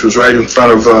block, which was right in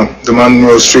front of the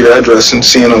Monroe Street address, and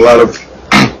seeing a lot of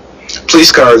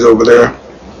police cars over there.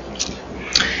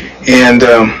 And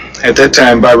at that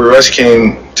time, Bobby Rush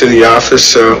came to the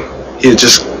office. He had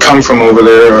just come from over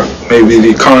there, or maybe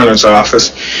the coroner's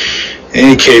office. In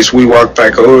any case, we walked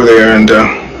back over there, and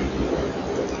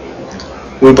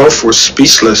we both were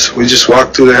speechless. We just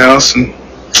walked through the house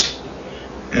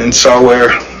and saw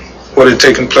what had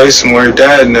taken place and where he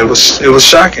died, and it was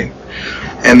shocking.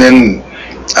 And then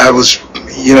I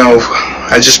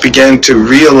just began to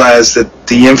realize that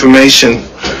the information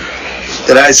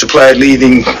that I supplied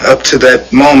leading up to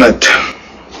that moment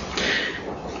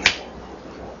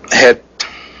had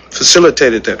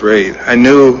facilitated that raid. I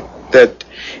knew that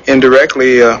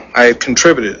indirectly I had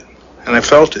contributed, and I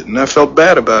felt it, and I felt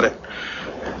bad about it.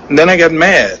 And then I got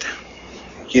mad.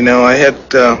 I had,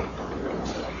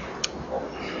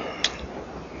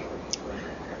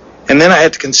 and then I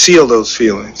had to conceal those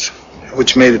feelings,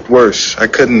 which made it worse. I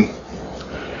couldn't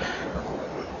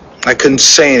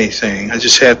say anything. I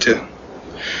just had to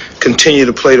continue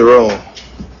to play the role.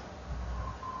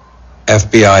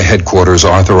 FBI headquarters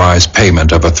authorized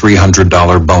payment of a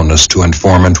 $300 bonus to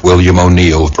informant William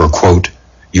O'Neill for, quote,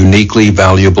 uniquely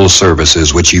valuable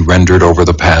services which he rendered over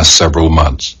the past several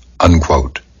months,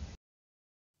 unquote.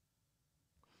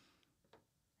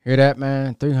 Hear that,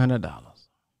 man? $300.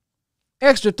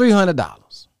 Extra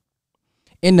 $300.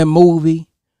 In the movie,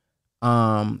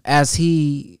 as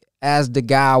the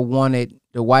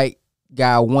white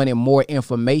guy wanted more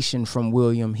information from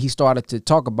William, he started to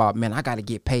talk about, man, I got to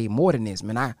get paid more than this,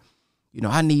 man. I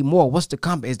need more. What's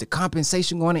is the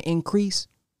compensation going to increase?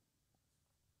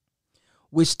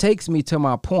 Which takes me to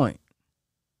my point.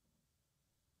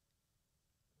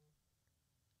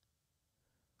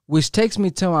 Which takes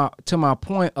me to my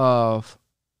point of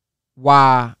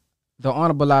why the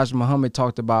Honorable Elijah Muhammad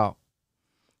talked about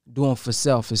doing for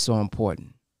self is so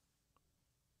important.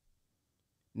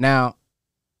 Now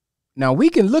we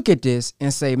can look at this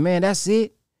and say, man, that's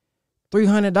it.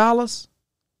 $300.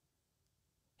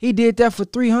 He did that for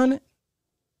 $300.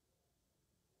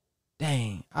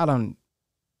 Dang,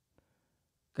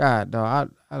 God,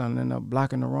 dog, I don't end up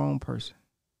blocking the wrong person.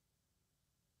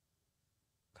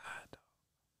 God.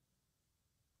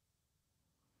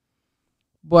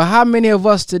 But how many of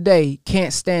us today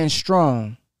can't stand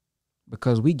strong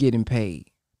because we getting paid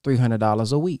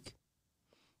 $300 a week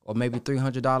or maybe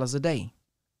 $300 a day?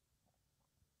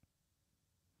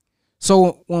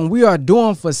 So when we are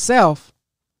doing for self,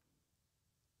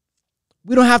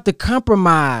 we don't have to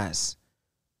compromise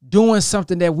doing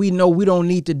something that we know we don't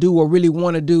need to do or really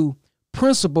want to do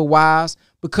principle-wise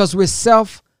because we're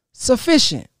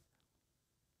self-sufficient.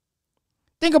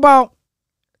 Think about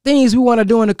things we want to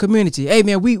do in the community. Hey,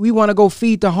 man, we want to go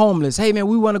feed the homeless. Hey, man,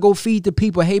 we want to go feed the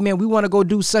people. Hey, man, we want to go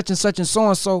do such and such and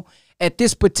so at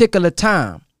this particular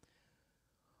time.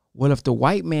 Well, if the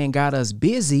white man got us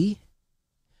busy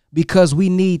because we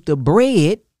need the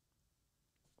bread,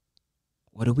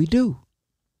 what do?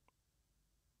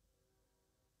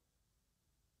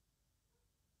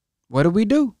 What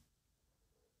do?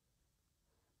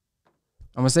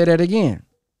 I'm going to say that again.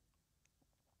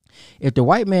 If the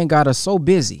white man got us so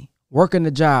busy working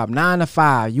the job 9 to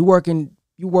 5, you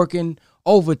working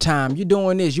overtime, you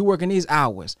doing this, you working these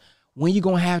hours, when you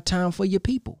going to have time for your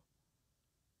people?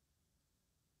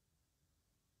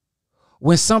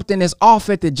 When something is off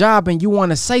at the job and you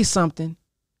want to say something,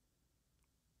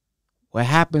 what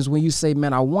happens when you say,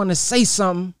 man, I want to say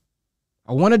something,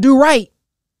 I want to do right,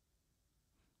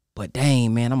 but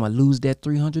dang, man, I'm going to lose that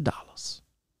 $300.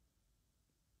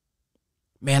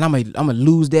 Man, I'm going to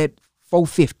lose that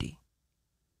 $450.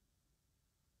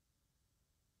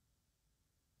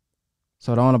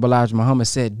 So the Honorable Elijah Muhammad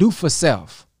said, do for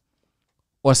self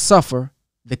or suffer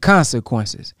the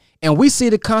consequences. And we see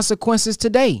the consequences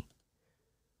today.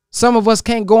 Some of us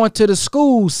can't go into the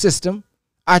school system,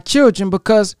 our children,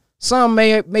 because some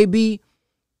may be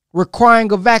requiring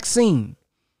a vaccine.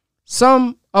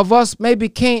 Some of us maybe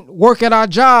can't work at our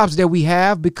jobs that we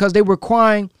have because they're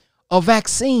requiring a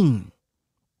vaccine.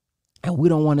 And we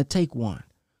don't want to take one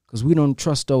because we don't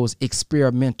trust those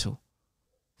experimental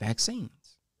vaccines.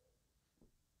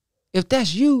 If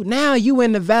that's you, now you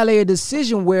in the valley of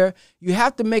decision where you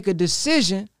have to make a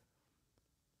decision.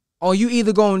 Are you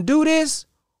either going to do this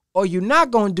or you're not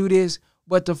going to do this?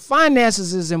 But the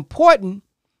finances is important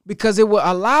because it will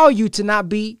allow you to not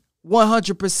be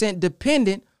 100%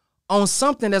 dependent on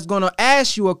something that's going to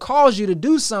ask you or cause you to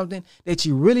do something that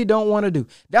you really don't want to do.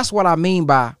 That's what I mean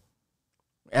by,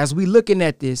 as we looking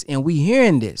at this and we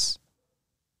hearing this,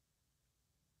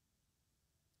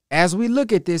 as we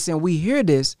look at this and we hear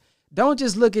this, don't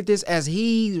just look at this as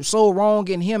he's so wrong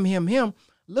and him.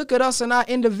 look at us and our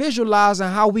individual lives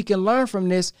and how we can learn from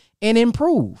this and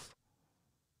improve.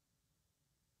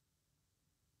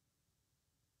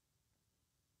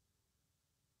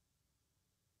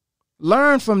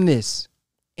 Learn from this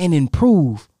and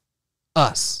improve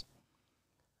us.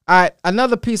 All right,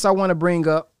 another piece I want to bring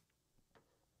up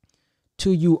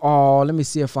to you all. Let me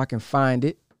see if I can find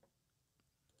it.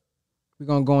 We're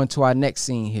going to go into our next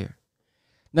scene here.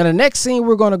 Now, the next scene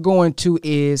we're going to go into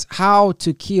is how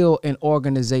to kill an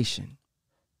organization.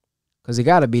 Because it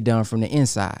got to be done from the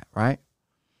inside, right?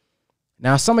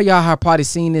 Now, some of y'all have probably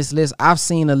seen this list. I've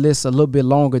seen a list a little bit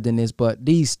longer than this, but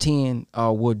these 10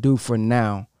 will do for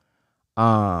now.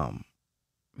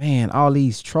 Man, all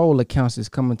these troll accounts is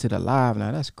coming to the live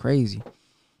now. That's crazy.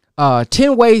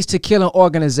 10 ways to kill an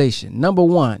organization. Number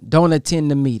 1, don't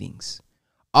attend the meetings.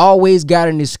 Always got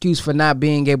an excuse for not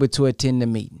being able to attend the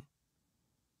meeting.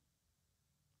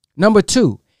 Number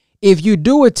 2, if you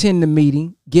do attend the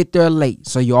meeting, get there late.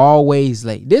 So you're always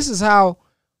late. This is how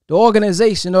the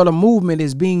organization or the movement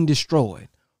is being destroyed.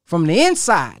 From the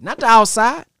inside, not the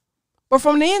outside, but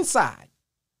from the inside.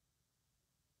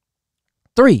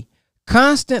 3,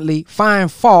 constantly find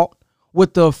fault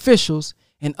with the officials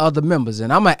and other members.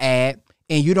 And I'm going to add,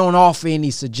 and you don't offer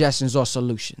any suggestions or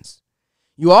solutions.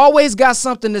 You always got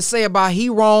something to say about he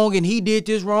wrong and he did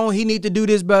this wrong. He need to do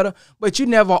this better. But you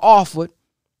never offered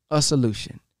a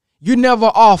solution. You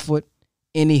never offered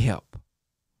any help.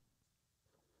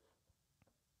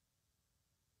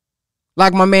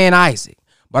 Like my man Isaac.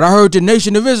 But I heard the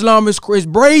Nation of Islam is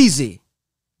brazy.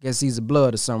 Guess he's a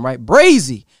blood or something, right?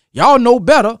 Brazy. Y'all know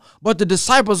better, but the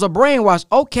disciples are brainwashed.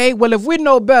 Okay, well, if we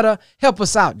know better, help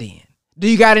us out then. Do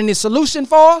you got any solution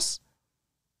for us?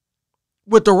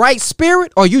 With the right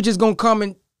spirit, or you just going to come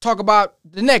and talk about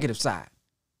the negative side?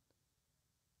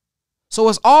 So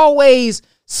it's always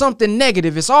something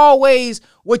negative. It's always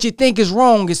what you think is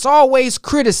wrong. It's always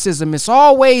criticism. It's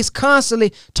always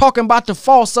constantly talking about the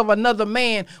faults of another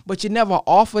man, but you never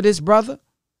offer this brother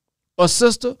or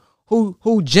sister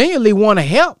who genuinely want to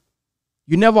help.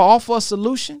 You never offer a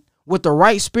solution with the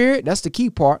right spirit. That's the key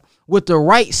part. With the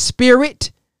right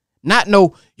spirit, not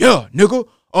no, yeah, nigga,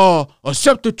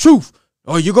 accept the truth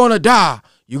or you're going to die.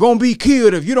 You're going to be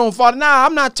killed if you don't follow. Nah,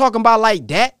 I'm not talking about like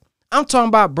that. I'm talking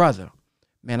about, brother,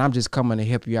 man, I'm just coming to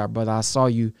help you out, brother. I saw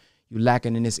you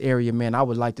lacking in this area, man. I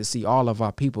would like to see all of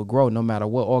our people grow no matter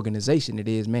what organization it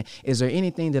is, man. Is there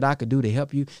anything that I could do to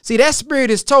help you? See, that spirit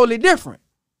is totally different.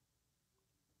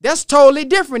 That's totally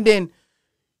different than,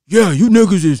 yeah, you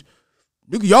niggas is,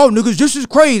 y'all niggas, this is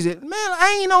crazy. Man,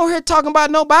 I ain't on here talking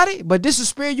about nobody, but this is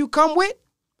spirit you come with.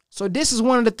 So this is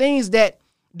one of the things that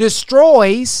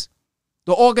destroys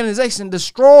the organization,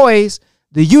 destroys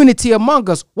the unity among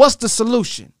us. What's the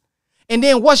solution? And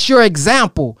then what's your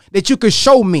example that you could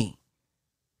show me?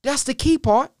 That's the key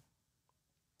part.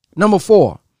 Number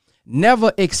 4,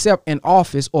 never accept an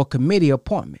office or committee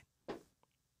appointment.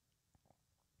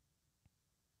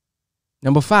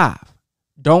 Number 5,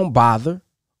 don't bother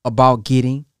about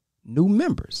getting new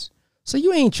members. So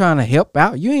you ain't trying to help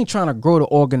out. You ain't trying to grow the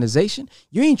organization.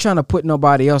 You ain't trying to put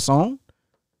nobody else on.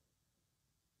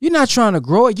 You're not trying to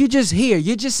grow it. You're just here.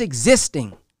 You're just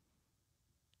existing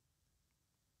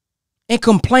and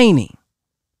complaining.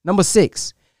 Number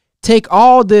 6, take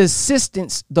all the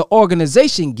assistance the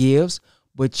organization gives,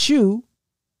 but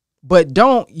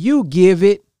don't you give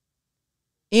it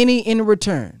any in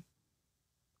return.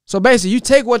 So basically, you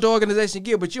take what the organization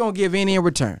gives, but you don't give any in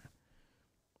return.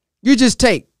 You just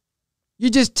take. You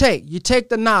just take. You take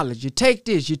the knowledge. You take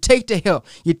this. You take the help.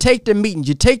 You take the meetings.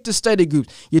 You take the study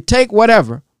groups. You take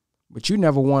whatever, but you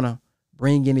never want to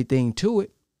bring anything to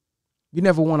it. You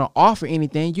never want to offer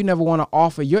anything. You never want to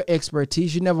offer your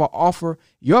expertise. You never offer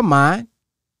your mind.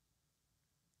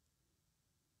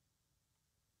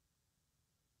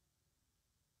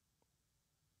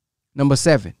 Number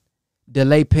 7,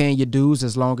 delay paying your dues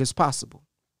as long as possible.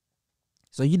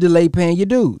 So you delay paying your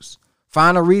dues.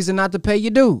 Find a reason not to pay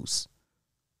your dues.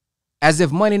 As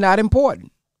if money not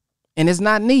important and it's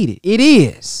not needed. It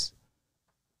is.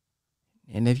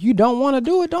 And if you don't want to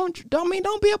do it,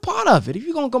 don't be a part of it. If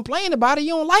you're going to complain about it, you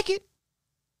don't like it,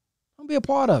 don't be a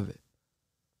part of it.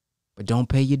 But don't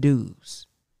pay your dues.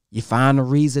 You find a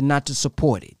reason not to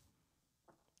support it.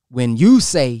 When you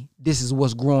say this is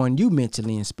what's growing you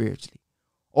mentally and spiritually,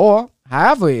 or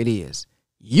however it is,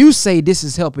 you say this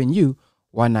is helping you,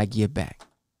 why not give back?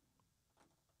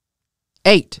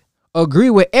 8, agree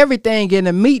with everything in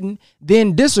a meeting,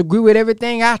 then disagree with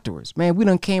everything afterwards. Man, we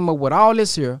done came up with all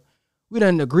this here. We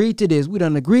done agreed to this. We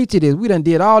done agreed to this. We done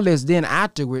did all this. Then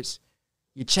afterwards,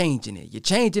 you're changing it. You're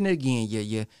changing it again.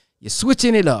 You're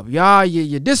switching it up.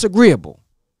 You're disagreeable.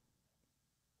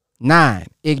 9,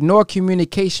 ignore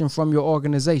communication from your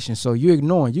organization. So you're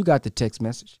ignoring. You got the text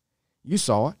message. You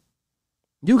saw it.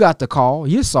 You got the call.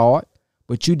 You saw it.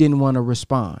 But you didn't want to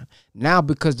respond. Now,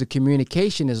 because the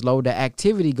communication is low, the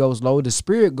activity goes low, the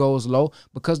spirit goes low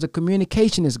because the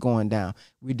communication is going down.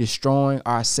 We're destroying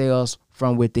ourselves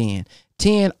from within.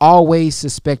 10, always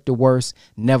suspect the worst,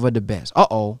 never the best.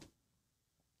 Uh-oh.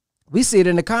 We see it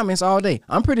in the comments all day.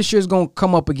 I'm pretty sure it's going to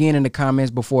come up again in the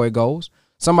comments before it goes.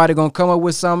 Somebody going to come up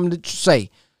with something to say,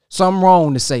 something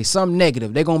wrong to say, something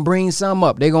negative. They're going to bring something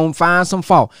up. They're going to find some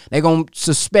fault. They're going to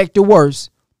suspect the worst,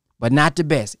 but not the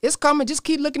best. It's coming. Just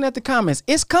keep looking at the comments.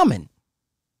 It's coming.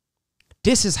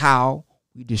 This is how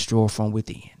we destroy from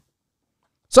within.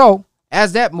 So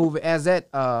with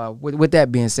that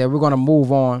being said, we're going to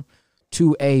move on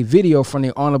to a video from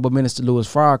the Honorable Minister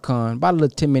Louis Farrakhan, about a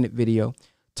little 10-minute video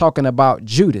talking about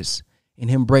Judas and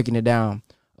him breaking it down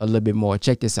a little bit more.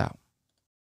 Check this out.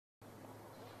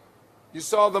 You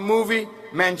saw the movie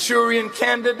Manchurian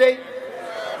Candidate?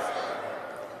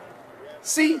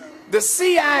 See, the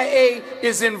CIA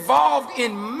is involved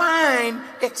in mind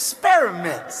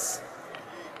experiments.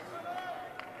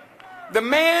 The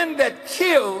man that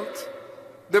killed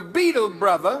the Beatle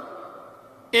brother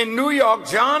in New York,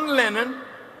 John Lennon,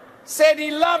 said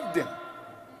he loved him,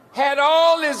 had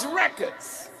all his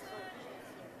records.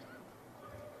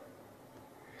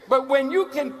 But when you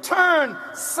can turn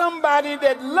somebody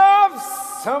that loves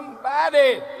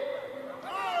somebody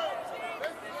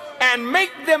and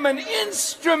make them an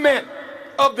instrument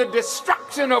of the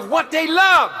destruction of what they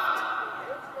loved.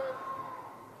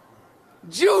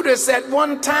 Judas at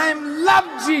one time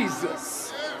loved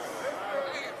Jesus.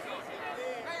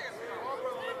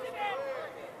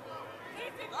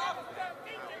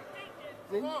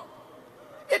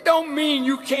 It don't mean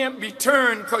you can't be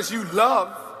turned because you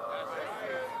love.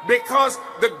 Because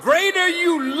the greater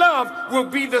you love will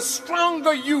be the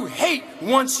stronger you hate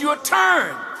once you're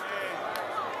turned.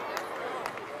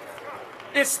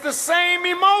 It's the same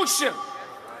emotion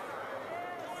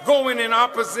going in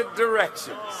opposite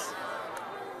directions.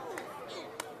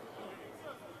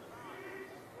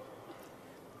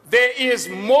 There is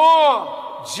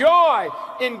more joy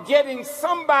in getting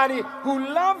somebody who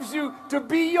loves you to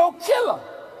be your killer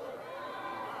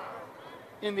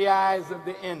in the eyes of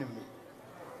the enemy.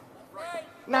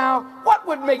 Now, what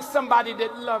would make somebody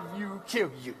that loves you kill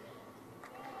you?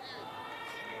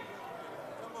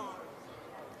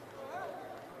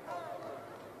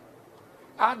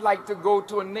 I'd like to go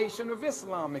to a Nation of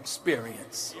Islam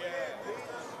experience.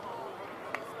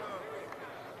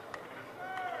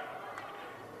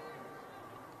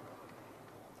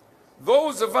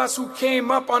 Those of us who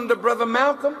came up under Brother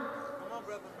Malcolm,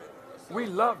 we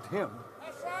loved him.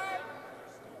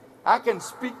 I can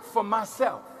speak for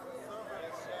myself.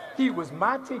 He was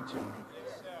my teacher.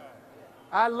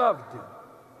 I loved him.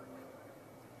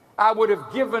 I would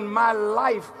have given my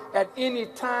life at any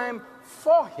time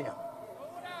for him.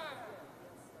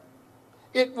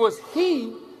 It was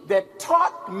he that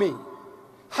taught me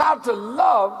how to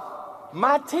love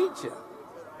my teacher.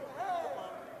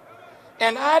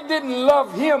 And I didn't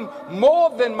love him more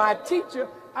than my teacher.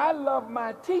 I loved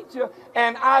my teacher,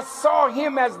 and I saw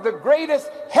him as the greatest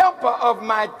helper of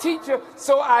my teacher,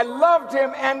 so I loved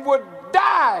him and would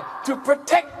die to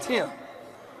protect him.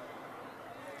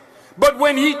 But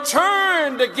when he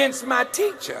turned against my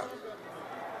teacher,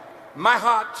 my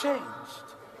heart changed.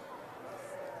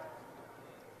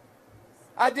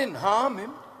 I didn't harm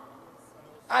him.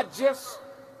 I just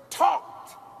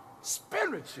talked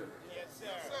spiritually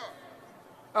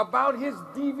about his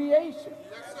deviation.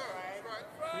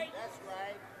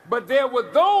 But there were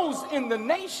those in the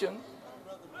nation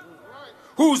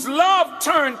whose love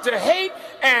turned to hate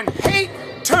and hate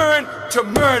turned to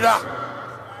murder.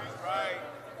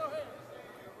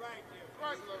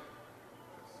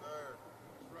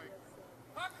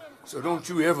 So don't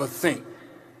you ever think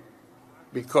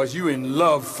because you're in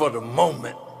love for the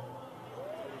moment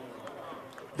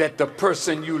that the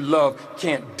person you love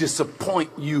can't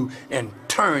disappoint you and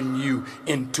turn you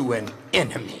into an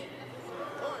enemy.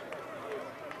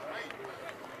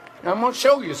 Now, I'm going to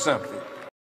show you something.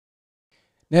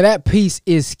 Now, that piece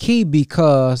is key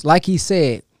because, like he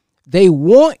said, they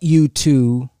want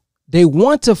to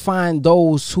find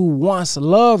those who once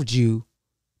loved you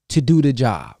to do the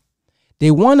job.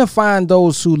 They want to find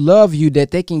those who love you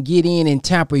that they can get in and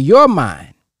tamper your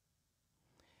mind.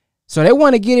 So they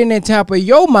want to get in and tamper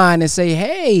your mind and say,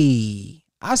 hey,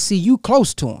 I see you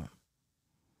close to him.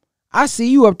 I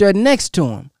see you up there next to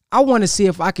him. I want to see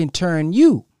if I can turn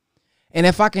you. And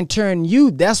if I can turn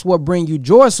you, that's what brings you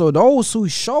joy. So those who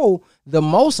show the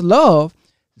most love,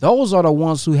 those are the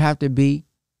ones who have to be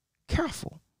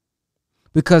careful.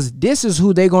 Because this is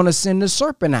who they're going to send the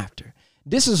serpent after.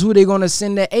 This is who they're going to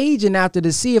send the agent after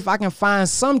to see if I can find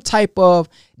some type of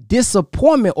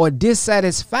disappointment or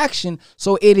dissatisfaction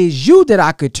so it is you that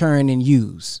I could turn and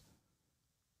use.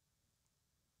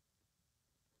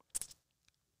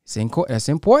 That's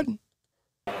important.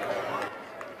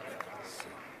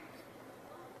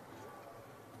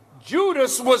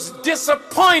 Judas was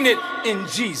disappointed in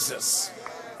Jesus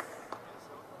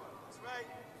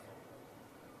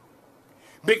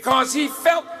because he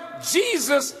felt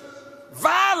Jesus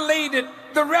violated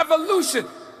the revolution.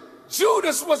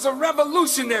 Judas was a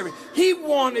revolutionary. He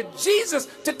wanted Jesus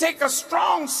to take a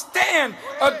strong stand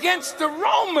against the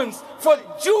Romans for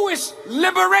Jewish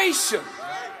liberation.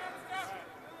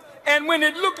 And when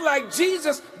it looked like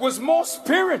Jesus was more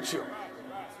spiritual,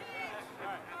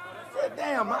 I said,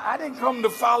 damn, I didn't come to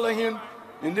follow him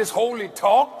in this holy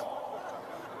talk.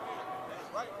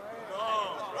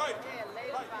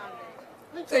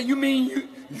 Say, you mean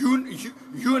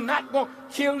you're not going to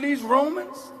kill these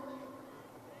Romans?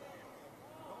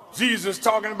 Jesus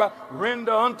talking about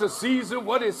render unto Caesar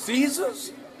what is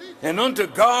Caesar's, and unto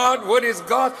God what is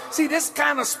God. See, this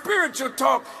kind of spiritual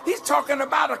talk, he's talking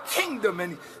about a kingdom,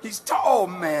 and he's oh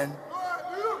man.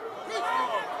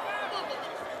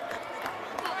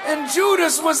 And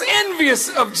Judas was envious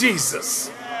of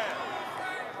Jesus.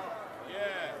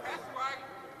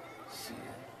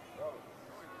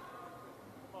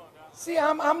 See,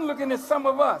 I'm looking at some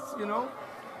of us, you know.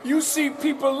 You see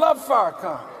people love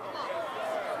Farrakhan.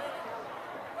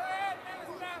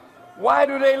 Why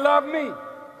do they love me?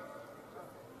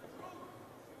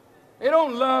 They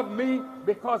don't love me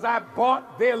because I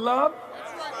bought their love.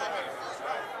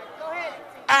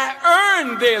 I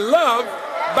earned their love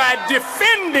by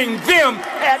defending them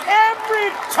at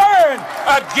every turn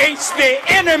against the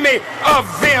enemy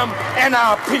of them and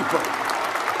our people.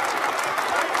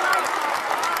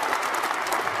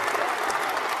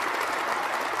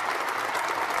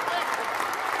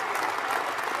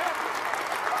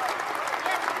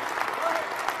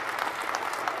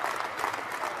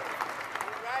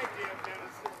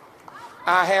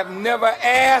 I have never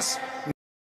asked.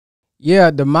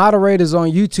 Yeah, the moderators on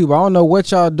YouTube, I don't know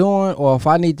what y'all doing or if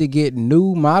I need to get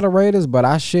new moderators, but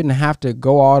I shouldn't have to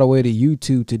go all the way to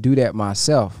YouTube to do that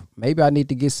myself. Maybe I need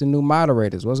to get some new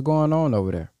moderators. What's going on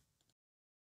over there?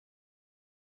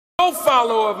 No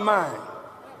follower of mine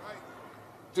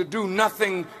to do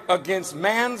nothing against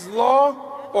man's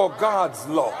law or God's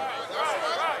law.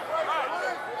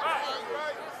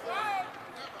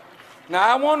 Now,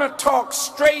 I want to talk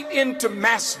straight into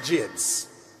masjids.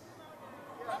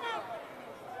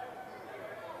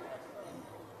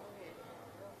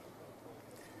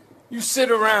 You sit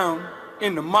around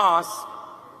in the mosque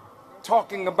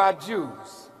talking about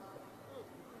Jews.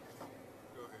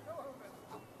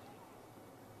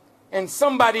 And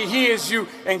somebody hears you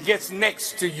and gets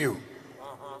next to you.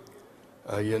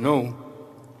 You know,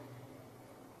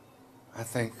 I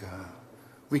think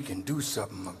we can do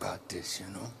something about this, you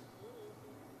know.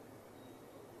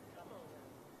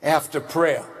 After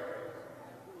prayer,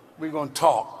 we're going to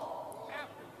talk.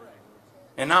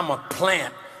 And I'm a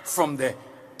plant from the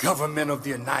government of the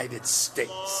United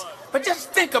States. But just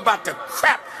think about the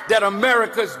crap that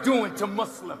America's doing to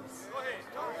Muslims.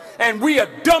 And we are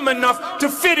dumb enough to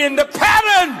fit in the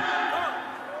pattern.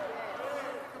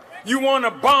 You want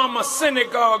to bomb a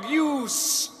synagogue, you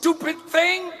stupid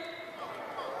thing?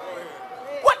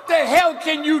 What the hell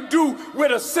can you do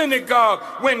with a synagogue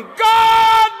when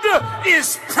God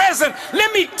is present?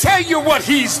 Let me tell you what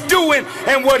he's doing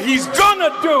and what he's gonna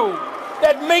do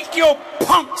that make your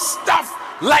punk stuff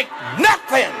like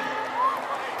nothing.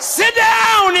 Sit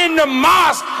down in the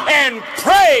mosque and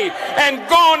pray and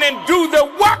go on and do the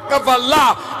work of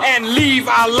Allah and leave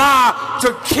Allah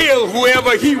to kill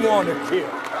whoever he want to kill.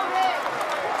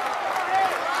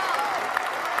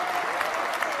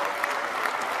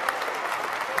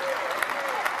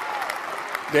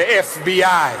 The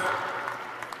FBI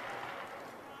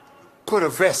put a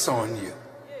vest on you.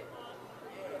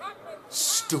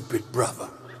 Stupid brother.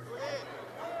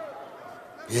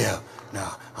 Yeah,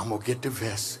 now I'm gonna get the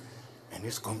vest and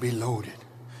it's gonna be loaded.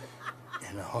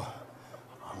 And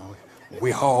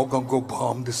we're all gonna go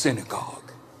bomb the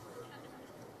synagogue.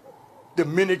 The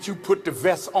minute you put the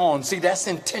vest on, see, that's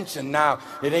intention now.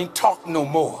 It ain't talk no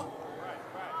more.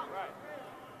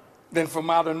 Then from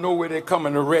out of nowhere they come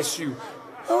and arrest you.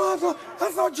 Oh,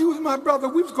 I thought you was my brother.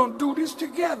 We was going to do this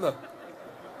together.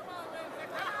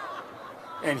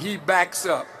 And he backs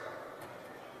up.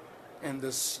 And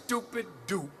the stupid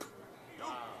dupe,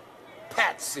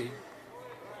 Patsy,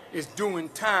 is doing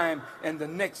time, and the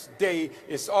next day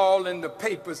it's all in the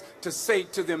papers to say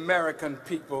to the American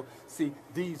people, see,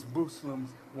 these Muslims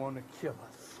want to kill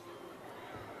us.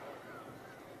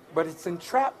 But it's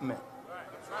entrapment.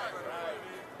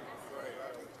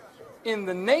 In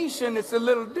the nation, it's a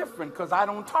little different because I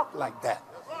don't talk like that.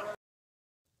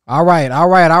 All right.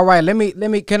 Let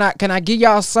me, can I give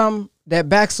y'all something that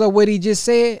backs up what he just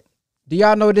said? Do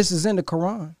y'all know this is in the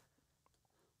Quran?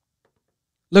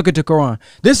 Look at the Quran.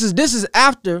 This is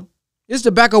after, this is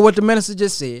the back of what the minister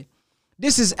just said.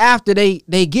 This is after they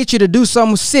get you to do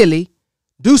something silly,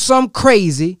 do something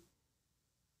crazy.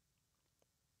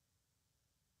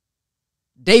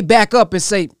 They back up and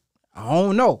say, I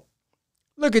don't know.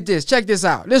 Look at this. Check this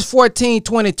out. This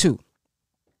 14:22.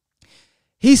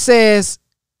 He says,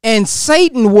 and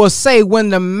Satan will say when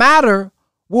the matter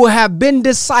will have been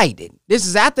decided. This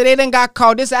is after they done got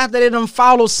caught. This is after they done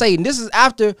followed Satan. This is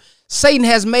after Satan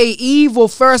has made evil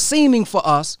first seeming for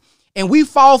us, and we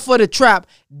fall for the trap.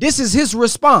 This is his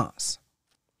response.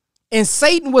 And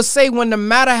Satan will say when the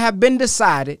matter have been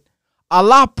decided,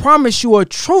 Allah promised you a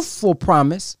truthful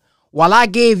promise, while I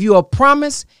gave you a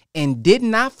promise and did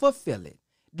not fulfill it.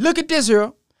 Look at this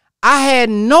here. I had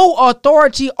no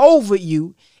authority over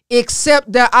you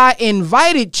except that I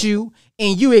invited you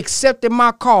and you accepted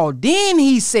my call. Then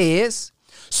he says,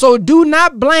 so do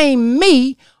not blame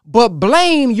me, but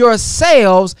blame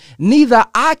yourselves. Neither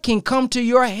I can come to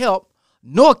your help,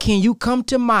 nor can you come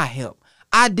to my help.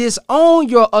 I disown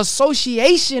your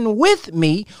association with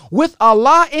me, with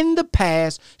Allah in the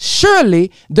past.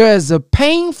 Surely there is a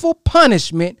painful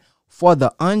punishment for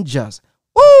the unjust.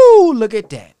 Ooh, look at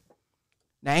that.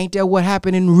 Now, ain't that what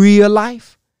happened in real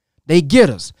life? They get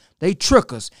us. They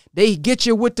trick us. They get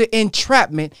you with the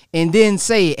entrapment and then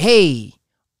say, hey,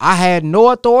 I had no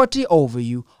authority over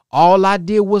you. All I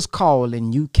did was call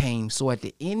and you came. So at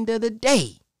the end of the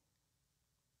day,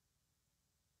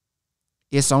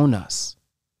 it's on us.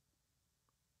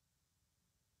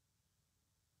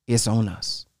 It's on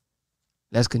us.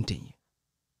 Let's continue.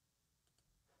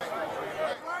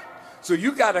 So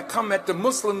you got to come at the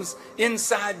Muslims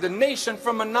inside the nation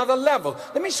from another level.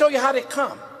 Let me show you how they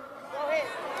come.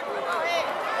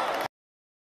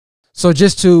 So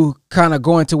just to kind of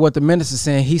go into what the minister's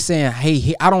saying, he's saying,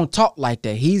 hey, I don't talk like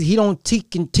that. He don't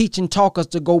teach and talk us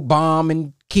to go bomb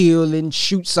and kill and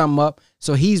shoot something up.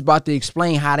 So he's about to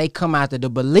explain how they come after the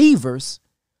believers,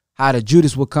 how the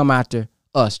Judas will come after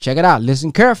us. Check it out.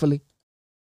 Listen carefully.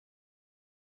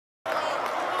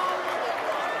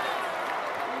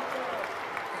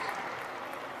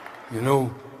 You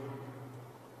know,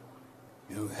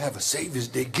 have a Savior's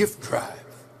Day gift drive.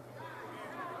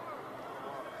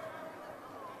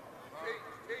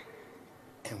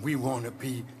 And we want to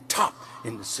be top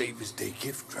in the Savior's Day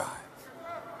gift drive.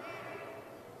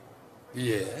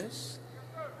 Yes.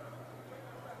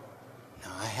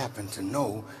 Now, I happen to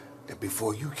know that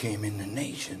before you came in the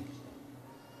nation,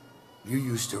 you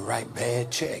used to write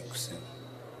bad checks. And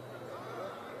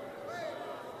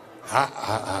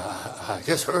I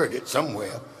just heard it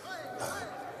somewhere.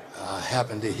 I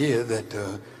happened to hear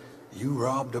that you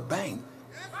robbed a bank.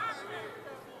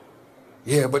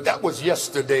 Yeah, but that was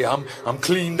yesterday. I'm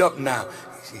cleaned up now.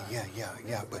 He said,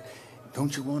 yeah, but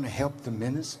don't you want to help the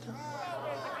minister?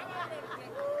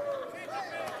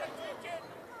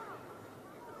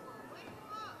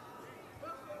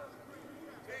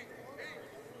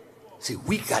 See,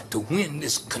 we got to win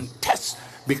this contest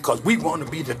because we want to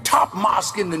be the top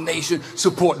mosque in the nation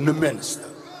supporting the minister.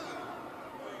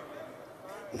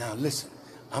 Now listen,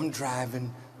 I'm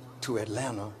driving to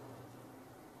Atlanta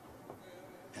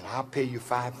and I'll pay you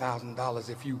 $5,000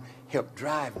 if you help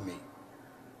drive me.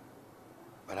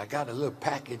 But I got a little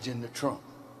package in the trunk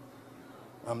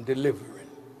I'm delivering.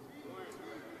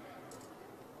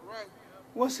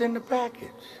 What's in the package?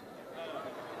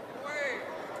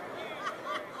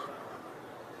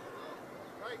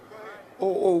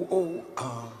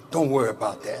 Don't worry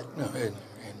about that. No, it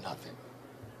ain't nothing.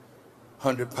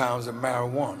 100 pounds of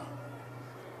marijuana.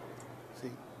 See?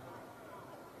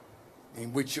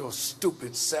 In which your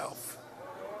stupid self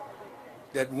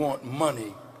that want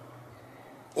money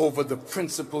over the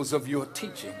principles of your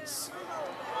teachings.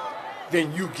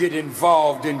 Then you get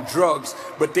involved in drugs,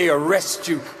 but they arrest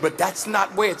you. But that's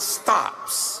not where it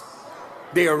stops.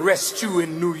 They arrest you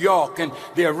in New York, and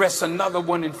they arrest another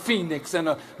one in Phoenix, and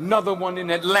another one in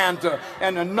Atlanta,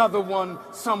 and another one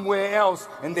somewhere else.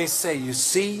 And they say, you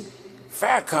see,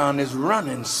 Farrakhan is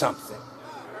running something.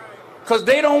 Because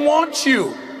they don't want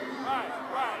you.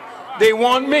 They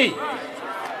want me.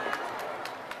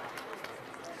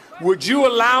 Would you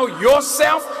allow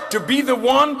yourself to be the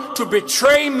one to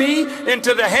betray me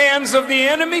into the hands of the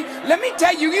enemy? Let me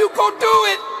tell you, you go do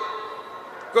it.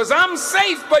 Because I'm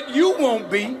safe, but you won't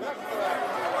be.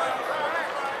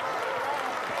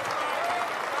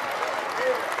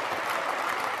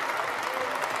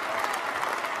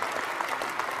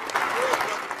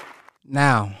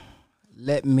 Now,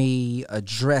 let me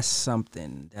address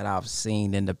something that I've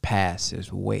seen in the past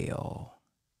as well.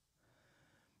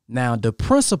 Now, the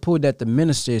principle that the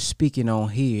minister is speaking on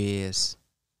here is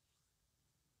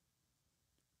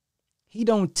he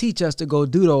don't teach us to go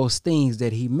do those things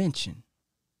that he mentioned.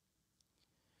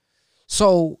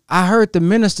 So I heard the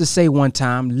minister say one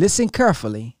time, listen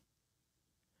carefully,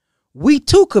 we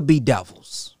too could be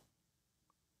devils.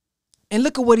 And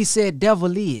look at what he said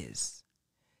devil is.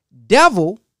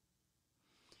 Devil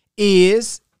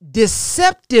is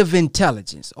deceptive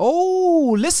intelligence.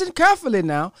 Oh, listen carefully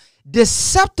now.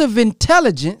 Deceptive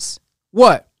intelligence,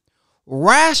 what?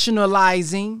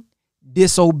 Rationalizing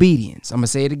disobedience. I'm going to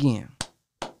say it again.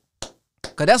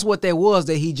 Because that's what that was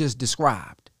that he just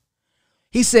described.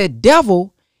 He said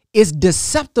devil is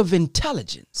deceptive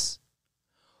intelligence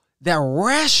that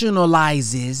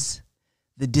rationalizes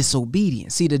the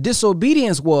disobedience. See, the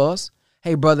disobedience was,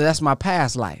 hey, brother, that's my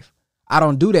past life. I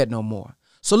don't do that no more.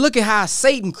 So look at how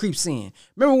Satan creeps in.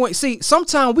 Remember when, see,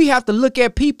 sometimes we have to look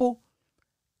at people,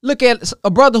 look at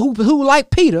a brother who like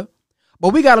Peter,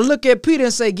 but we got to look at Peter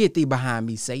and say, get thee behind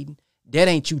me, Satan. That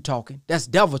ain't you talking. That's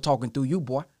devil talking through you,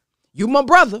 boy. You my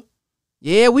brother.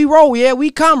 Yeah, we roll. Yeah,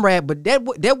 we comrade. But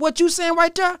that what you saying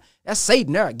right there? That's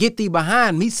Satan there. Get thee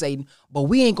behind me, Satan. But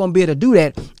we ain't going to be able to do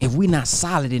that if we not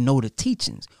solid and know the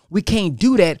teachings. We can't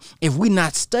do that if we're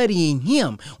not studying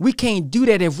him. We can't do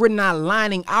that if we're not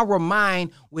lining our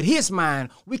mind with his mind.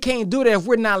 We can't do that if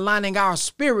we're not lining our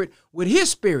spirit with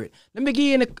his spirit. Let me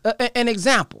give you an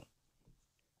example.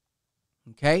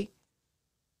 Okay?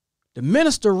 The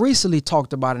minister recently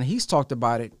talked about it, and he's talked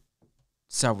about it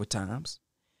several times.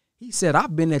 He said,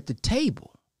 I've been at the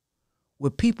table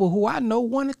with people who I know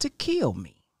wanted to kill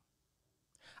me.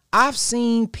 I've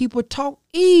seen people talk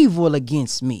evil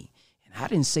against me, and I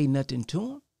didn't say nothing to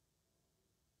them.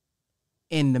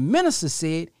 And the minister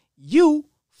said, you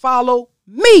follow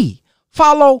me,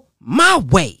 follow my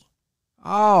way.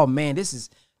 Oh, man,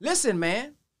 listen,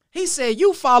 man. He said,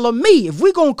 you follow me. If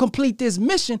we're going to complete this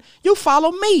mission, you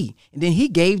follow me. And then he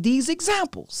gave these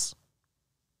examples.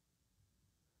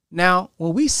 Now,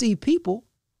 when we see people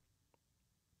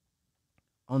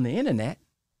on the internet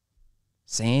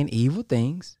saying evil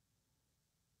things,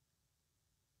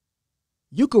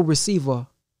 you could receive a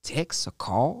text, a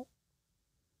call,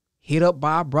 hit up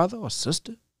by a brother or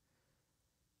sister.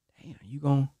 Damn, you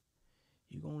gonna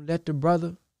let the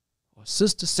brother or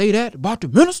sister say that about the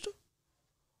minister?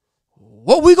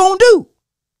 What we gonna do?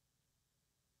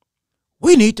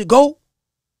 We need to go.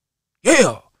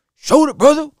 Yeah, show the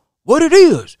brother what it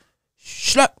is.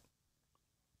 Slap.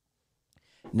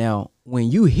 Now, when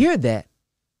you hear that,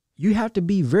 you have to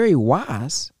be very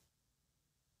wise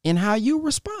in how you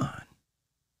respond.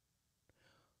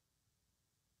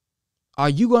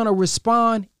 Are you going to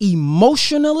respond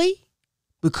emotionally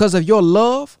because of your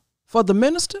love for the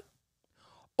minister?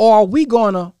 Or are we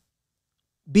going to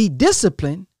be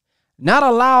disciplined, not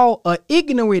allow an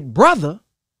ignorant brother,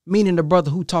 meaning the brother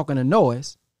who talking the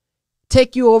noise,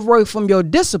 take you away from your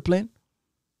discipline?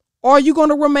 Or are you going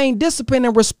to remain disciplined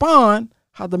and respond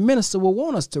how the minister will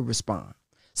want us to respond?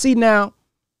 See, now,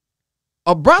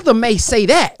 a brother may say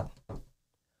that,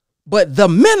 but the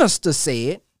minister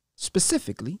said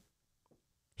specifically,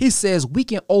 he says we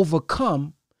can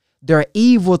overcome their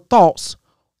evil thoughts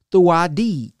through our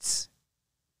deeds.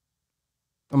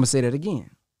 I'm going to say that again.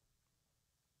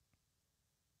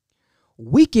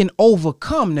 We can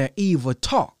overcome their evil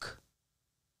talk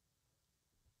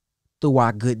through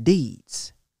our good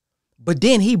deeds. But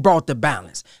then he brought the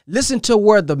balance. Listen to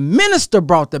where the minister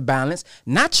brought the balance,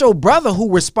 not your brother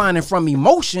who responded from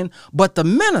emotion, but the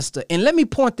minister. And let me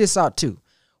point this out too.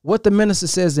 What the minister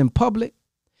says in public,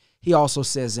 he also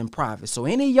says in private. So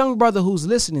any young brother who's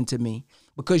listening to me,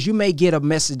 because you may get a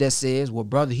message that says, well,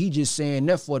 brother, he just saying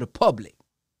that for the public.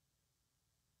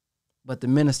 But the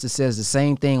minister says the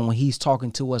same thing when he's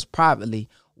talking to us privately,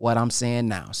 what I'm saying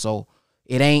now. So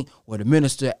it ain't, well, the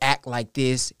minister act like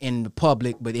this in the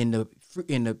public, but in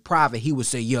the private, he would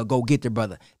say, yeah, go get the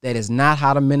brother. That is not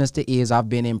how the minister is. I've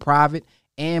been in private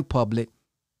and public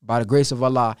by the grace of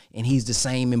Allah, and he's the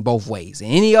same in both ways.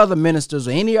 And any other ministers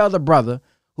or any other brother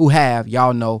who have,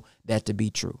 y'all know that to be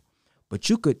true. But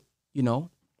you could,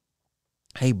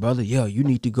 hey, brother, yeah, you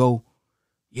need to go.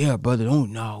 Yeah, brother,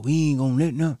 no, we ain't gonna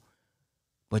let no.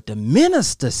 But the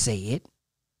minister said,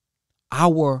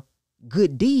 our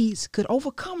good deeds could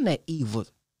overcome that evil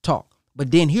talk.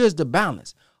 But then here's the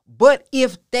balance. But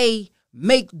if they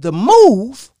make the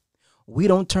move, we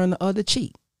don't turn the other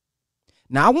cheek.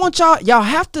 Now, I want y'all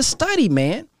have to study,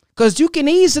 man, because you can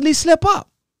easily slip up.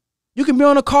 You can be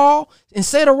on a call and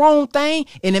say the wrong thing,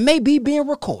 and it may be being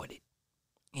recorded,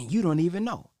 and you don't even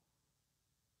know.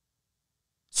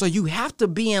 So you have to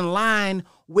be in line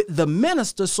with the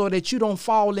minister so that you don't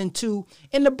fall into,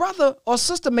 and the brother or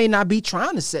sister may not be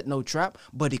trying to set no trap,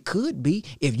 but it could be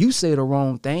if you say the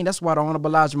wrong thing. That's why the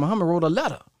Honorable Elijah Muhammad wrote a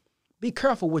letter. Be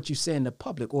careful what you say in the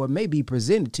public, or it may be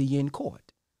presented to you in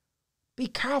court. Be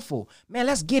careful. Man,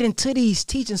 let's get into these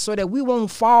teachings so that we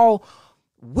won't fall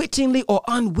wittingly or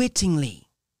unwittingly.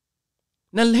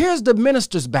 Now, here's the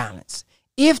minister's balance.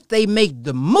 If they make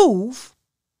the move,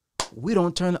 we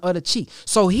don't turn the other cheek.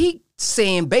 So he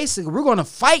saying basically we're going to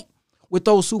fight with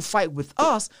those who fight with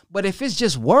us. But if it's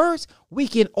just words, we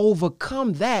can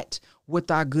overcome that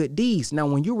with our good deeds. Now,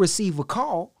 when you receive a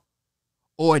call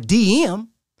or a DM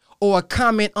or a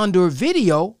comment under a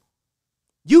video,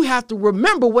 you have to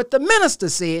remember what the minister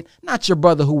said, not your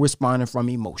brother who responded from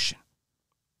emotion.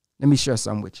 Let me share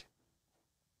something with you.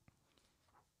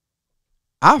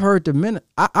 I've heard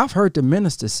the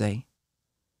minister say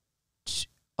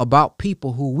about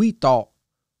people who we thought,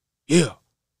 yeah,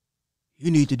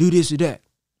 you need to do this or that.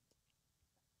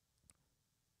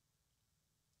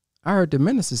 I heard the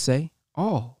minister say,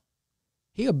 oh,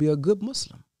 he'll be a good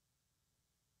Muslim.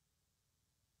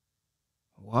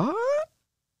 What?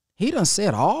 He done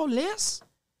said all this?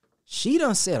 She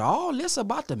done said all this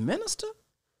about the minister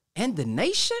and the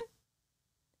nation?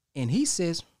 And he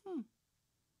says,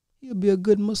 he'll be a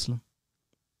good Muslim.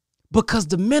 Because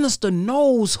the minister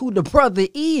knows who the brother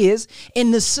is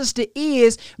and the sister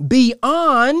is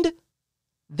beyond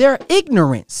their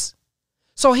ignorance.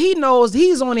 So he knows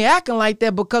he's only acting like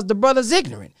that because the brother's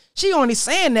ignorant. She only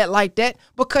saying that like that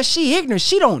because she ignorant.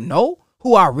 She don't know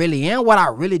who I really am, what I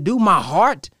really do, my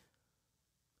heart.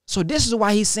 So this is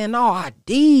why he's saying all our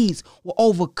deeds will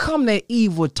overcome that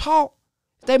evil talk.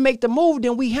 If they make the move,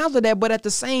 then we handle that. But at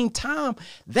the same time,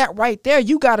 that right there,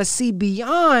 you got to see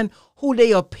beyond who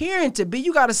they appearing to be.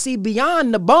 You got to see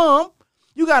beyond the bum.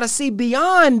 You got to see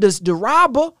beyond the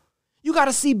robber. You got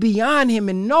to see beyond him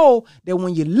and know that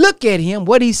when you look at him,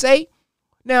 what he say?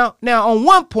 Now, on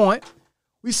one point,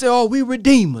 we say, oh, we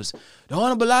redeemers. The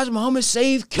Honorable Elijah Muhammad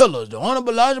saved killers. The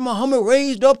Honorable Elijah Muhammad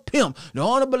raised up pimp. The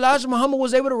Honorable Elijah Muhammad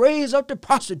was able to raise up the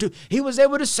prostitute. He was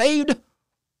able to save the...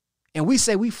 And we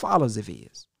say we followers of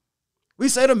his. We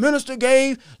say the minister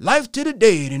gave life to the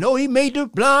dead. And oh, he made the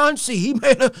blind see. He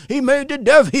made the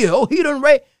deaf hear. Oh, he done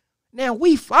raise. Now,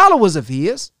 we followers of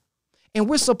his. And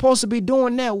we're supposed to be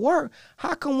doing that work.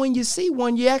 How come when you see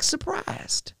one, you act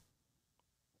surprised?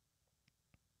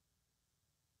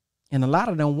 And a lot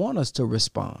of them want us to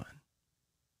respond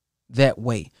that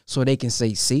way so they can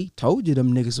say, see, told you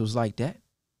them niggas was like that.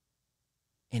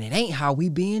 And it ain't how we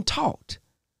being taught.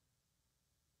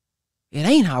 It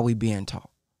ain't how we being taught.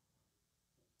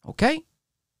 Okay?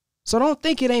 So don't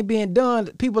think it ain't being done.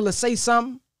 People will say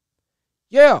something.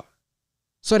 Yeah.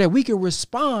 So that we can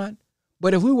respond.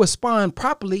 But if we respond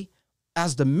properly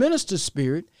as the minister's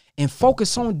spirit and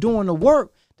focus on doing the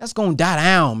work, that's going to die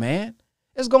down, man.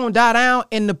 It's going to die down,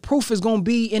 and the proof is going to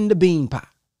be in the bean pot.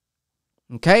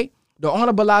 Okay? The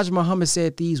Honorable Elijah Muhammad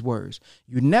said these words.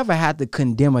 You never had to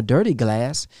condemn a dirty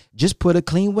glass. Just put a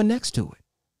clean one next to it.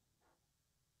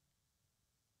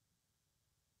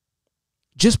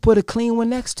 Just put a clean one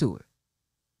next to it.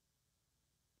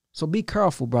 So be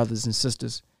careful, brothers and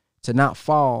sisters, to not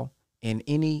fall in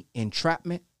any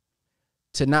entrapment,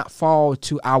 to not fall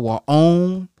to our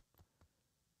own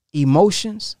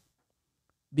emotions,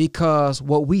 because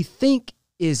what we think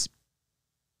is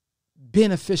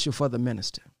beneficial for the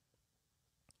minister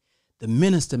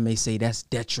may say that's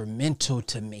detrimental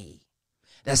to me.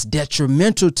 That's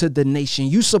detrimental to the nation.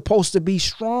 You're supposed to be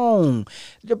strong.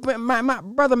 My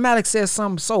brother Malik said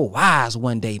something so wise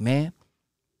one day, man.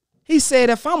 He said,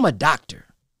 if I'm a doctor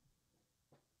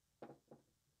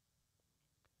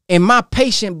and my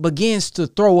patient begins to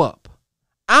throw up,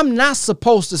 I'm not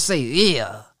supposed to say,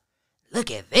 yeah,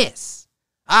 look at this.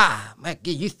 Man,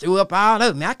 you threw up all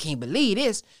over me. I can't believe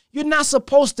this. You're not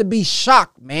supposed to be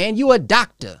shocked, man. You're a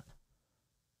doctor.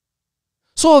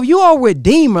 So if you're a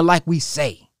redeemer, like we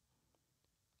say,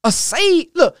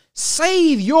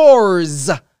 save yours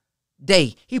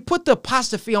day. He put the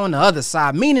apostrophe on the other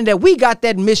side, meaning that we got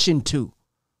that mission too.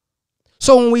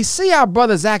 So when we see our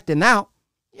brothers acting out,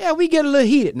 yeah, we get a little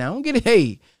heated now. We get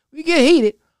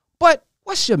heated. But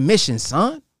what's your mission,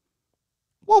 son?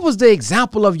 What was the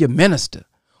example of your minister?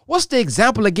 What's the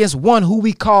example against one who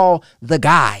we call the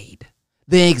guide,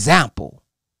 the example?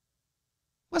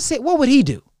 What would he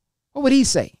do? What would he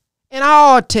say?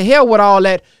 And to hell with all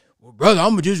that. Well, brother,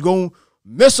 I'm just gonna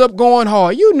mess up going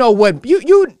hard. You know what?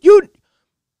 You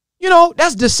know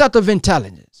that's deceptive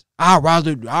intelligence. I'd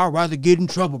rather get in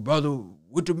trouble, brother.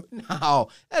 No,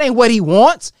 that ain't what he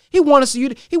wants. He wants you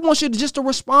to just to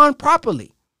respond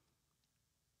properly.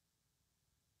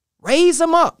 Raise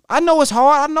them up. I know it's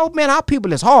hard. I know, man, our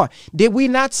people is hard. Did we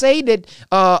not say that,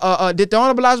 did the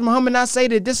Honorable Elijah Muhammad not say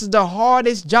that this is the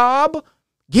hardest job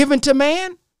given to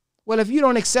man? Well, if you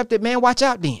don't accept it, man, watch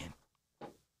out then.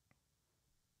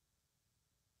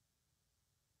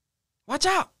 Watch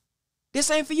out.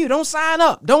 This ain't for you. Don't sign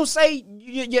up. Don't say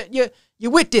you're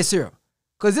with this here.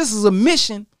 Because this is a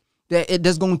mission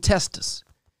that's going to test us.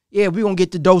 Yeah, we're going to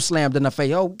get the door slammed in the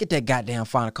face. Oh, get that goddamn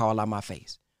final call out my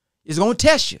face. It's going to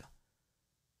test you.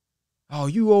 Oh,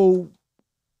 you old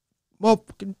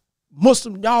motherfucking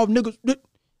Muslim, y'all niggas.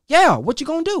 Yeah, what you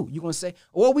going to do? You going to say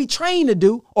what we trained to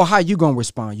do, or how you going to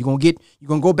respond? You going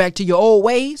to go back to your old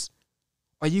ways?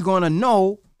 Or you going to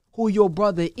know who your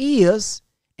brother is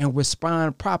and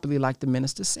respond properly like the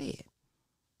minister said?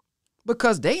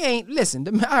 Because they ain't, listen,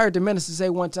 I heard the minister say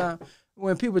one time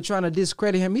when people were trying to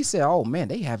discredit him, he said, oh man,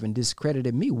 they haven't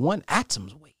discredited me one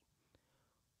atom's weight.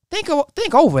 Think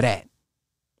over that.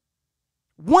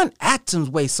 One atom's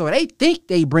weight. So they think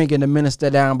they bringing the minister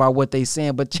down by what they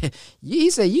saying, but he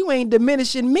said, you ain't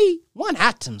diminishing me one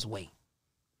atom's weight.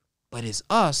 But it's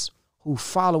us who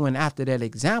following after that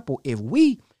example. If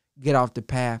we get off the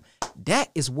path,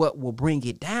 that is what will bring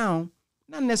it down.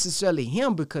 Not necessarily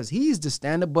him because he's the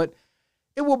standard, but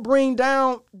it will bring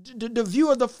down the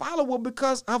view of the follower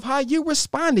because of how you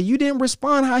responded. You didn't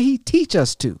respond how he teach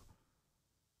us to.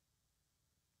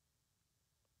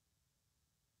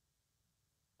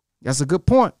 That's a good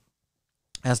point.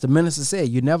 As the minister said,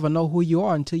 you never know who you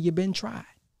are until you've been tried.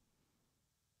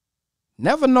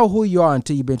 Never know who you are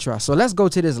until you've been tried. So let's go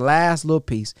to this last little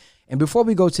piece. And before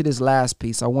we go to this last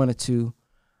piece, I wanted to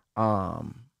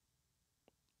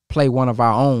play one of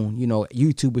our own. You know,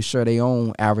 YouTubers share their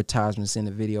own advertisements in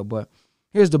the video. But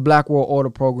here's the Black World Order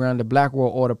Program. The Black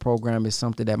World Order Program is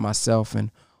something that myself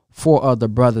and 4 other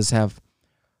brothers have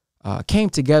came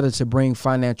together to bring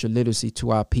financial literacy to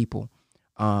our people.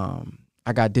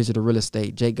 I got digital real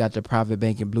estate. Jake got the private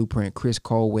banking blueprint. Chris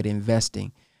Cole with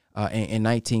investing, and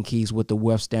 19 Keys with the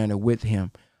wealth standard with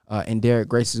him. And Derek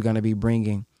Grace is going to be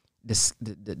bringing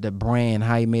the brand,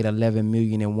 how he made $11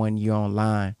 million in 1 year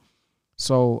online.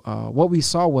 So what we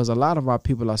saw was a lot of our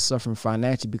people are suffering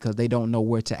financially because they don't know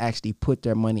where to actually put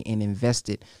their money and invest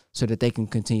it so that they can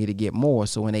continue to get more.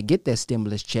 So when they get that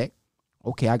stimulus check,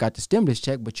 okay, I got the stimulus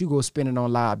check, but you go spend it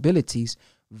on liabilities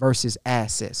versus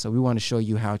assets. So we want to show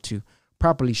you how to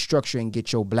properly structure and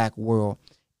get your black world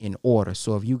in order.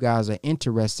 So if you guys are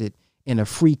interested in a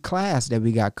free class that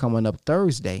we got coming up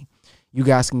Thursday, you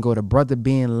guys can go to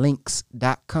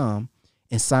brotherbenlinks.com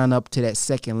and sign up to that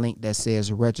second link that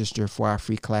says register for our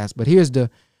free class. But here's the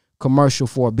commercial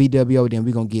for BWO, then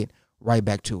we're going to get right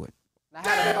back to it. I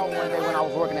had a thought one day when I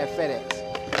was working at FedEx.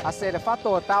 I said, if I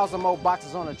throw 1,000 more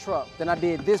boxes on a truck than I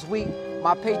did this week,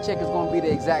 my paycheck is going to be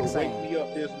the exact same. Wake me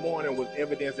up this morning with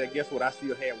evidence that, guess what, I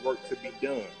still had work to be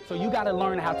done. So you got to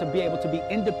learn how to be able to be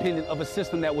independent of a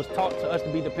system that was taught to us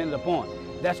to be dependent upon.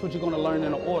 That's what you're going to learn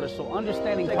in the order. So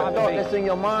understanding private thought that's in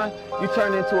your mind, you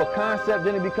turn it into a concept,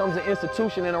 then it becomes an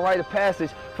institution and a rite of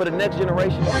passage for the next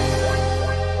generation.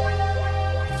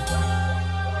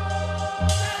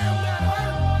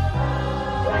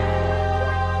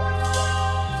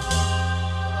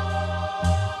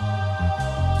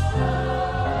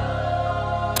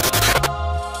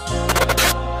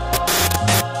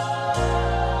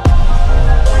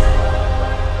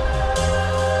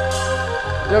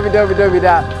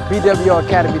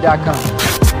 www.bwoacademy.com.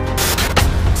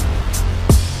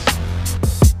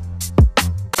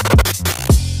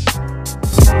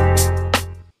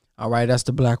 All right, that's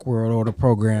the Black World Order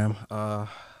Program.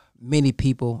 Many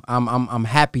people, I'm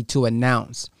happy to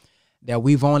announce that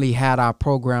we've only had our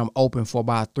program open for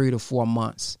about 3 to 4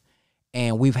 months,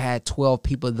 and we've had 12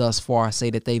 people thus far say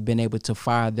that they've been able to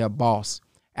fire their boss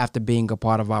after being a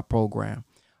part of our program.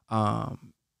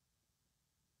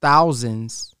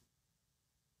 Thousands.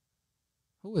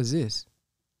 Who is this?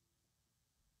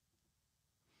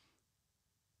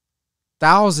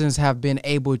 Thousands have been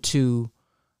able to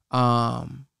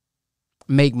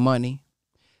make money.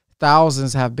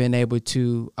 Thousands have been able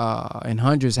to, and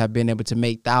hundreds have been able to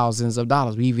make thousands of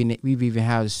dollars. We've even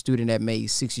had a student that made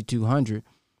 $6,200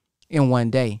 in one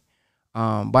day.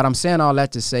 But I'm saying all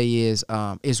that to say is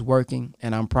it's working,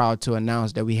 and I'm proud to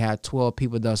announce that we had 12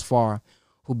 people thus far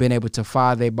who've been able to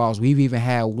fire their boss. We've even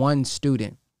had one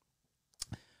student,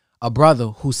 a brother,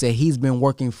 who said he's been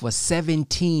working for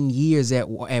 17 years at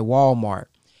Walmart,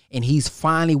 and he's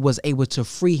finally was able to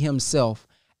free himself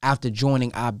after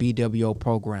joining our BWO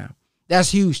program.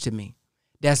 That's huge to me.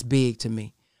 That's big to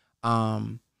me.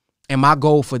 And my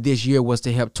goal for this year was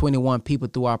to help 21 people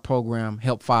through our program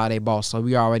help fire their boss. So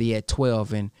we already at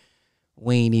 12, and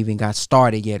we ain't even got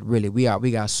started yet, really. We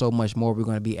got so much more we're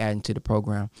going to be adding to the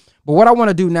program. But what I want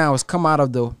to do now is come out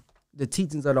of the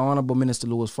teachings of the Honorable Minister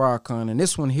Louis Farrakhan, and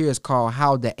this one here is called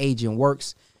How the Agent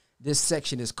Works. This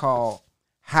section is called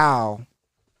How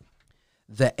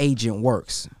the Agent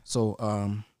Works. So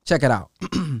check it out.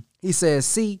 He says,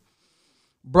 see,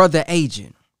 brother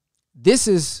agent, this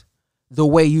is the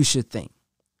way you should think.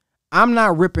 I'm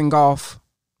not ripping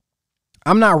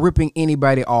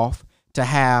anybody off to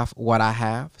have what I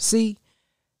have. See,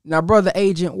 now, brother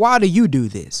agent, why do you do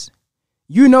this?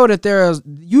 You know that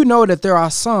there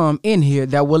are some in here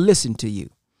that will listen to you.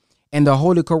 And the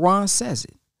Holy Quran says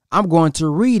it. I'm going to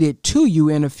read it to you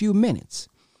in a few minutes.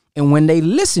 And when they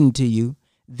listen to you,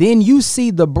 then you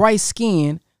see the bright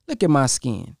skin. Look at my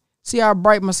skin. See how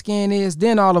bright my skin is?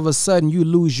 Then all of a sudden you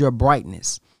lose your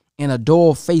brightness, and a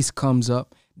dull face comes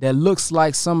up that looks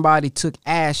like somebody took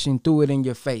ash and threw it in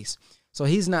your face. So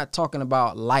he's not talking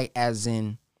about light as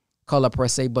in color per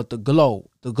se, but the glow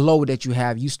that you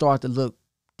have. You start to look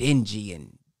dingy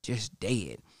and just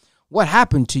dead. What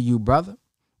happened to you, brother?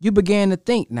 You began to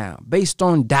think now based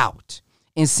on doubt.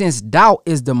 And since doubt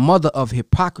is the mother of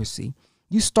hypocrisy,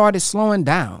 you started slowing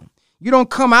down. You don't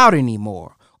come out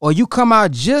anymore, or you come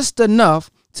out just enough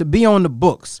to be on the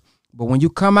books. But when you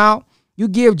come out, you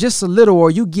give just a little,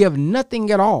 or you give nothing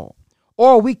at all.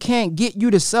 Or we can't get you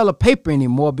to sell a paper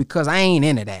anymore because I ain't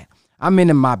into that. I'm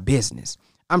into my business.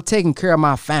 I'm taking care of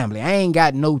my family. I ain't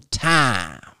got no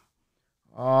time.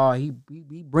 Oh, he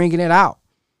bringing it out.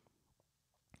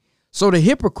 So the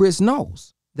hypocrite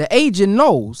knows. The agent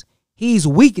knows he's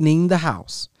weakening the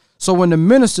house. So when the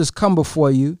ministers come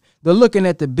before you, they're looking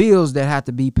at the bills that have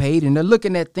to be paid, and they're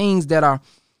looking at things that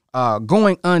are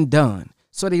going undone.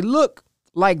 So they look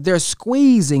like they're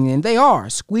squeezing, and they are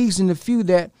squeezing the few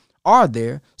that are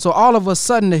there. So all of a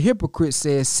sudden the hypocrite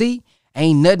says, see,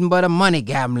 ain't nothing but a money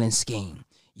gambling scheme.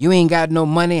 You ain't got no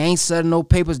money, ain't selling no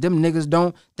papers. Them niggas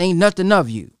don't think nothing of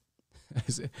you.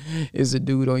 It's a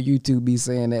dude on YouTube be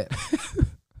saying that.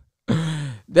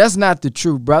 That's not the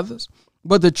truth, brothers.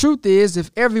 But the truth is,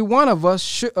 if every one of us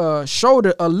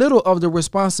shoulder a little of the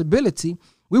responsibility,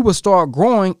 we will start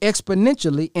growing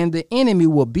exponentially, and the enemy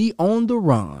will be on the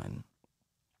run.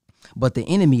 But the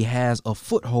enemy has a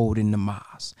foothold in the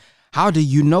mosque. How do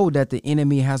you know that the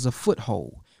enemy has a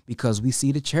foothold? Because we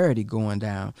see the charity going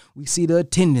down. We see the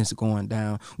attendance going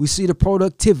down. We see the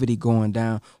productivity going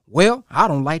down. Well, I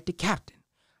don't like the captain.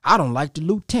 I don't like the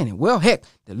lieutenant. Well, heck,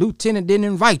 the lieutenant didn't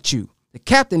invite you. The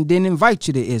captain didn't invite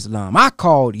you to Islam. I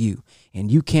called you.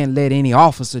 And you can't let any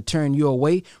officer turn you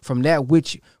away from that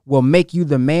which will make you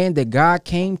the man that God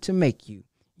came to make you.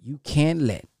 You can't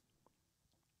let.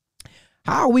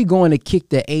 How are we going to kick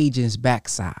the agent's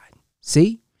backside?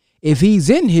 See, if he's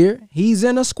in here, he's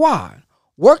in a squad.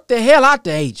 Work the hell out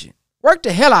the agent. Work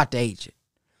the hell out the agent.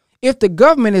 If the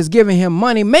government is giving him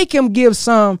money, make him give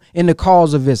some in the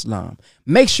cause of Islam.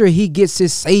 Make sure he gets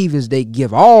his savings they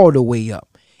give all the way up.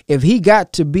 If he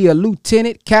got to be a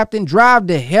lieutenant, captain, drive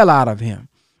the hell out of him.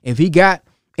 If he got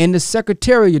in the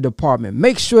secretarial department,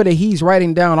 make sure that he's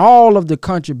writing down all of the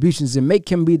contributions and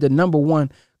make him be the number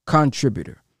one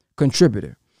contributor.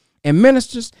 And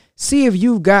ministers,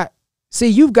 you've got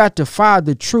to fire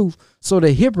the truth, so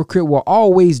the hypocrite will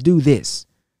always do this.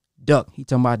 Duck. He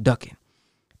talking about ducking.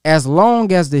 As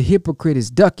long as the hypocrite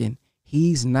is ducking,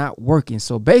 he's not working.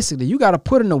 So basically, you got to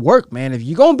put in the work, man. If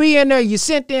you're going to be in there, you're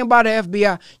sent in by the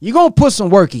FBI, you're going to put some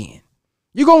work in.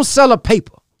 You're going to sell a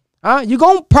paper. You're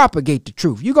going to propagate the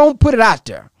truth. You're going to put it out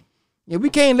there. Yeah, we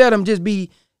can't let them just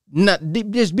be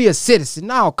a citizen.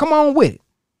 No, come on with it.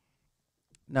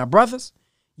 Now, brothers,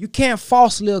 you can't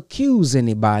falsely accuse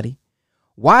anybody.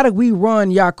 Why did we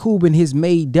run Yaqub and his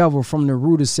maid devil from the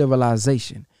root of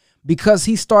civilization? Because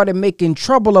he started making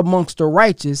trouble amongst the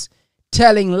righteous,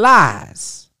 telling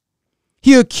lies.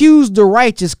 He accused the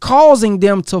righteous, causing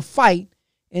them to fight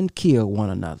and kill one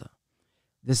another.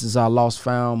 This is our Lost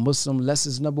Found Muslim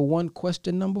Lessons number 1,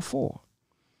 question number 4.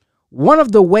 One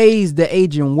of the ways the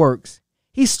agent works,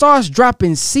 he starts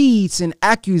dropping seeds and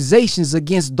accusations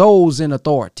against those in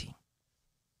authority.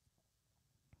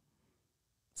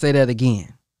 Say that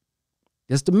again.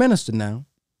 It's the minister now.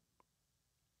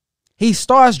 he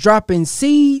starts dropping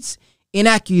seeds and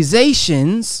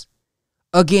accusations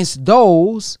against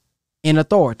those in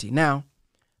authority. Now,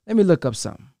 let me look up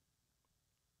something.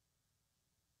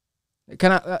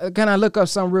 Can I look up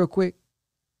something real quick?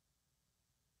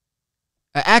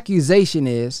 An accusation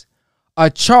is a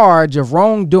charge of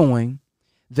wrongdoing.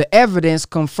 The evidence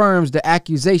confirms the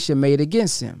accusation made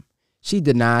against him. She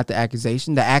denied the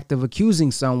accusation, the act of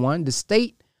accusing someone, the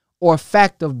state or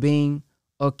fact of being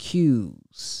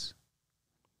accused.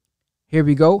 Here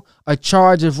we go. A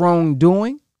charge of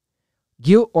wrongdoing,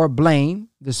 guilt or blame,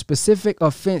 the specific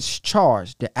offense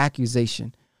charged, the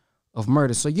accusation of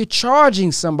murder. So you're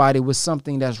charging somebody with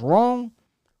something that's wrong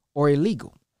or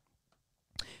illegal.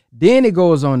 Then it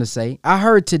goes on to say, I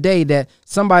heard today that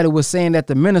somebody was saying that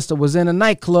the minister was in a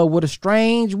nightclub with a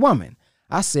strange woman.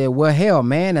 I said, well, hell,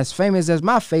 man, as famous as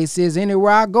my face is,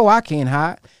 anywhere I go, I can't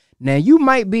hide. Now, you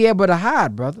might be able to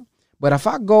hide, brother, but if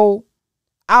I go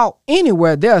out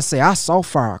anywhere, they'll say, I saw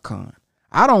Farrakhan.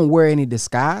 I don't wear any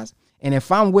disguise. And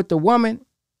if I'm with the woman,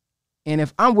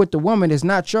 it's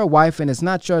not your wife and it's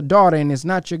not your daughter and it's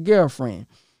not your girlfriend.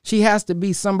 She has to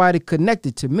be somebody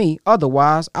connected to me.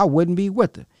 Otherwise, I wouldn't be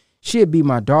with her. She'd be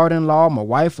my daughter-in-law, my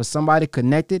wife, or somebody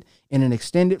connected in an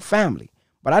extended family.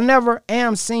 But I never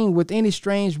am seen with any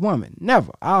strange woman.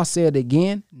 Never. I'll say it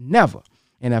again, never.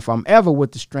 And if I'm ever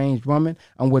with a strange woman,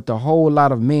 I'm with a whole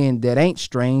lot of men that ain't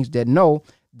strange, that know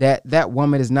that that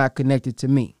woman is not connected to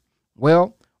me.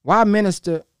 Well, why,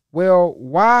 minister? Well,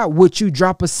 why would you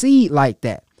drop a seed like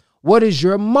that? What is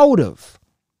your motive?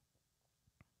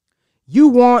 You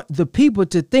want the people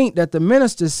to think that the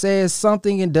minister says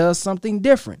something and does something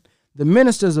different. The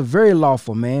minister is a very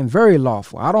lawful man, very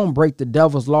lawful. I don't break the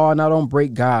devil's law and I don't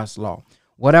break God's law.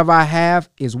 Whatever I have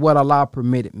is what Allah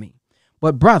permitted me.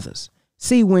 But brothers,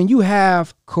 see, when you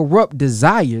have corrupt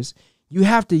desires, you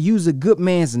have to use a good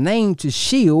man's name to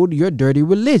shield your dirty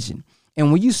religion.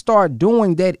 And when you start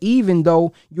doing that, even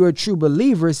though you're a true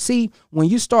believer, see, when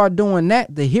you start doing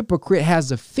that, the hypocrite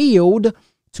has a field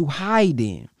to hide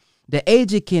in. The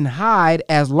agent can hide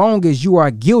as long as you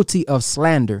are guilty of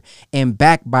slander and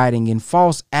backbiting and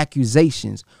false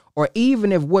accusations, or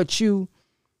even if what you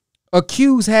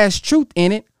accuse has truth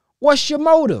in it. What's your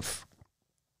motive?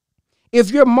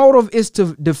 If your motive is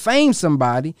to defame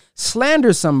somebody,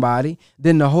 slander somebody,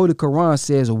 then the Holy Quran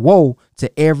says, woe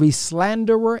to every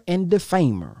slanderer and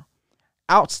defamer,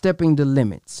 outstepping the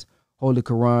limits. Holy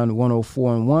Quran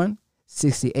 104:1,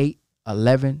 68,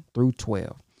 11 through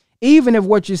 12. Even if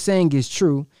what you're saying is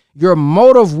true, your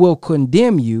motive will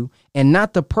condemn you and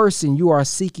not the person you are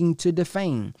seeking to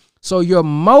defame. So your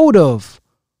motive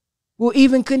will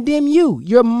even condemn you.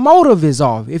 Your motive is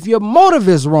off. If your motive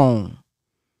is wrong,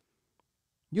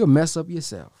 you'll mess up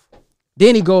yourself.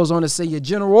 Then he goes on to say your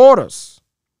general orders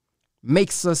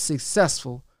makes us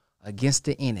successful against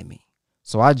the enemy.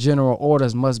 So our general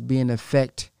orders must be in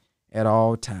effect at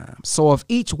all times. So if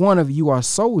each one of you are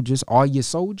soldiers, are you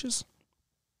soldiers?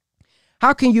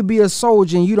 How can you be a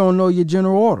soldier and you don't know your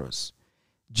general orders?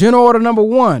 General order number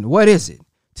 1, what is it?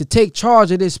 To take charge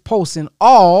of this post and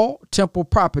all temple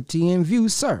property in view,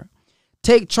 sir.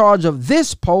 Take charge of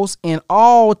this post and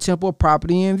all temple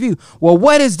property in view. Well,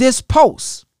 what is this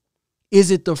post? Is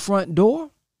it the front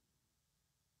door?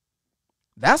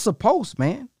 That's a post,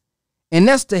 man. And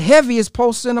that's the heaviest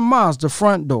post in the mosque, the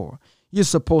front door. You're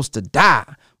supposed to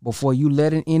die before you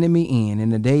let an enemy in.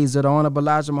 In the days of the Honorable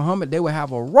Elijah Muhammad, they would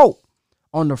have a rope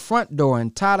on the front door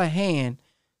and tie the hand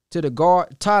of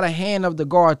the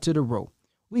guard to the rope.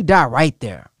 We die right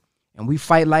there. And we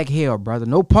fight like hell, brother.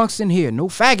 No punks in here. No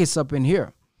faggots up in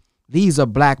here. These are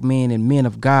black men and men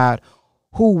of God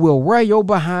who will wear your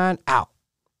behind out.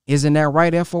 Isn't that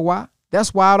right, FOI?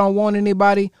 That's why I don't want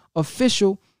anybody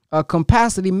official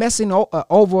capacity messing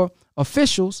over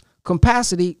officials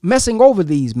capacity messing over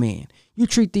these men. You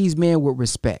treat these men with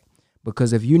respect.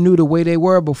 Because if you knew the way they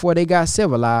were before they got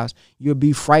civilized, you'd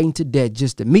be frightened to death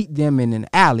just to meet them in an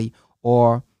alley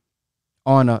or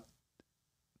on a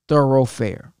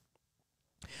thoroughfare.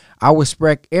 I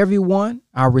respect everyone.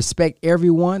 I respect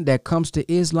everyone that comes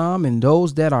to Islam and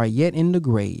those that are yet in the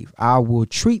grave. I will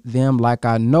treat them like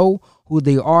I know who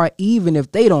they are, even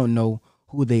if they don't know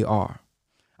who they are.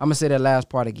 I'm going to say that last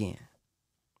part again.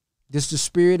 This is the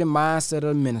spirit and mindset of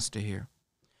the minister here.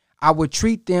 I would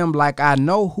treat them like I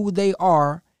know who they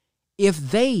are,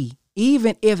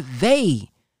 even if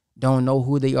they don't know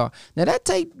who they are. Now, that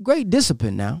take great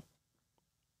discipline now.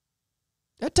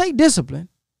 That take discipline.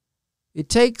 It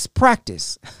takes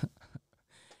practice.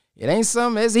 It ain't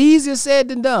something as easier said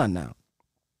than done now.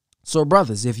 So,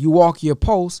 brothers, if you walk your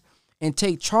post and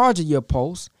take charge of your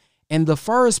post, and the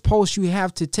first post you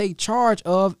have to take charge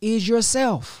of is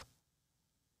yourself.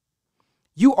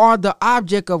 You are the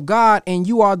object of God and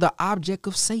you are the object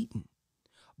of Satan.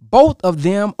 Both of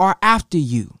them are after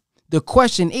you. The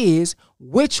question is,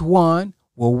 which one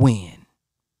will win?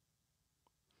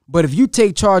 But if you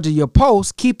take charge of your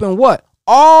post, keeping what?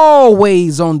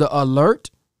 Always on the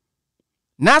alert.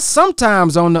 Not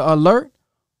sometimes on the alert,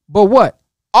 but what?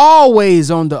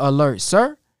 Always on the alert,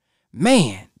 sir.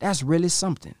 Man, that's really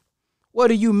something. What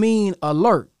do you mean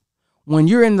alert? When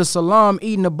you're in the salon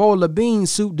eating a bowl of bean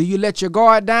soup, do you let your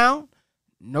guard down?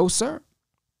 No, sir.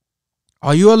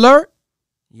 Are you alert?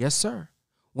 Yes, sir.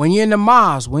 When you're in the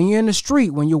mosque, when you're in the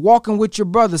street, when you're walking with your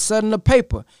brother selling the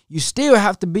paper, you still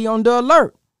have to be on the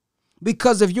alert.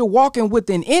 Because if you're walking with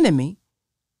an enemy,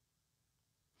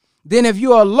 then if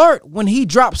you're alert when he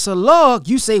drops a lug,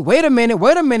 you say, wait a minute,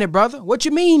 brother. What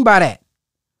you mean by that?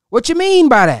 What you mean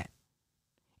by that?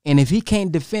 And if he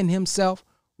can't defend himself,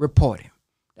 report him.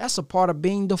 That's a part of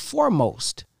being the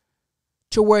foremost,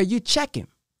 to where you check him.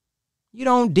 You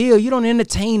don't deal, you don't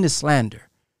entertain the slander.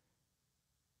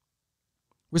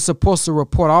 We're supposed to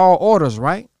report all orders,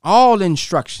 right? All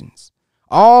instructions,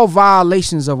 all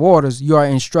violations of orders you are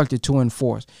instructed to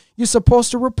enforce. You're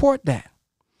supposed to report that.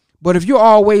 But if you're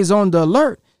always on the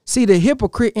alert, see, the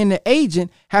hypocrite and the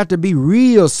agent have to be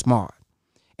real smart.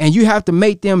 And you have to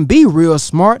make them be real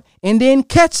smart and then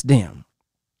catch them.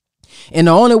 And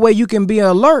the only way you can be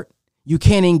alert, you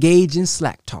can't engage in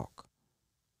slack talk.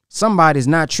 Somebody's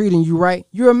not treating you right.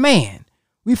 You're a man.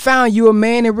 We found you a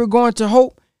man and we're going to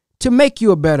hope to make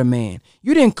you a better man.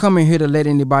 You didn't come in here to let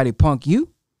anybody punk you.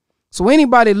 So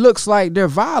anybody looks like they're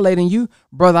violating you,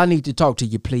 brother, I need to talk to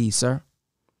you, please, sir.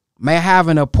 May I have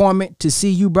an appointment to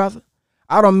see you, brother?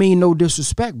 I don't mean no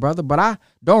disrespect, brother, but I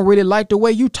don't really like the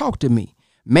way you talk to me.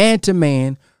 Man to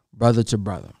man, brother to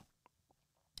brother.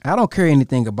 I don't care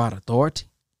anything about authority.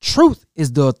 Truth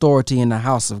is the authority in the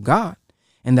house of God.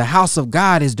 And the house of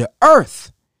God is the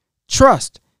earth.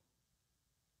 Trust.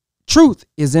 Truth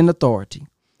is in authority.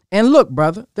 And look,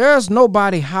 brother, there's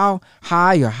nobody how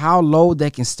high or how low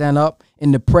that can stand up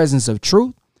in the presence of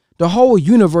truth. The whole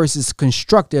universe is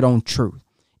constructed on truth.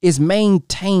 It's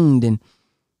maintained and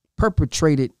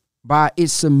perpetrated by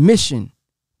its submission,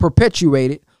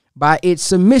 perpetuated by its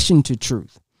submission to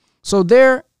truth. So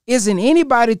there isn't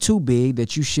anybody too big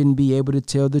that you shouldn't be able to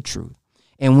tell the truth.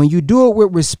 And when you do it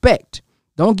with respect,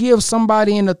 don't give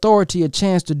somebody in authority a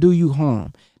chance to do you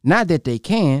harm. Not that they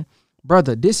can.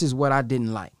 Brother, this is what I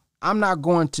didn't like. I'm not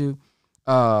going to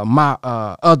my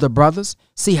other brothers.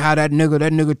 See how that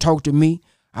nigga talked to me.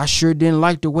 I sure didn't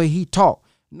like the way he talked.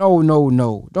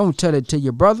 No. Don't tell it to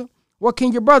your brother. What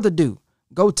can your brother do?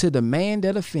 Go to the man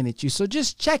that offended you. So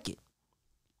just check it.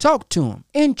 Talk to him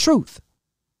in truth.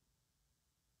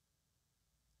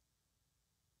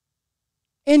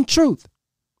 In truth.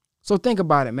 So think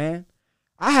about it, man.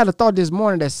 I had a thought this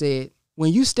morning that said,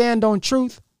 when you stand on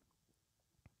truth,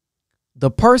 the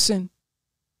person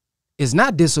is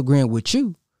not disagreeing with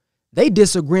you. They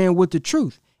disagreeing with the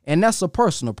truth. And that's a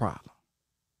personal problem.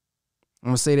 I'm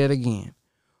going to say that again.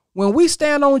 When we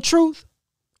stand on truth,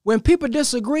 when people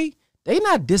disagree, they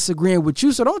not disagreeing with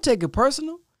you. So don't take it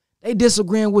personal. They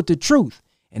disagreeing with the truth.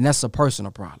 And that's a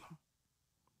personal problem.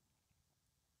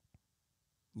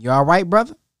 You all right,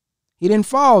 brother? He didn't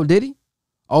fall, did he?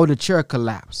 Oh, the chair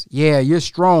collapsed. Yeah, you're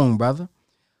strong, brother.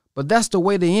 But that's the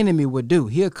way the enemy would do.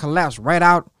 He'll collapse right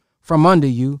out from under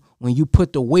you when you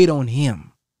put the weight on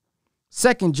him.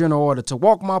 Second general order, to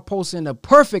walk my post in a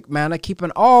perfect manner,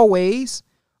 keeping always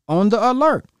on the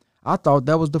alert. I thought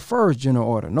that was the first general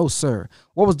order. No, sir.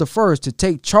 What was the first? To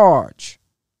take charge.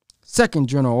 Second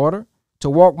general order, to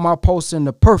walk my post in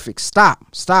the perfect.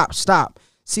 Stop.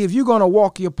 See, if you're going to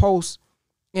walk your post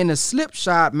in a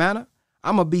slipshod manner,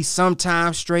 I'm going to be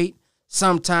sometimes straight,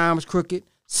 sometimes crooked,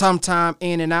 sometimes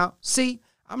in and out. See,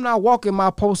 I'm not walking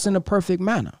my post in a perfect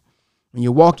manner. When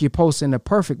you walk your post in a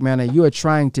perfect manner, you are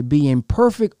trying to be in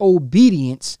perfect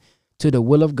obedience to the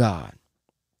will of God.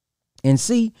 And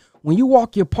see, when you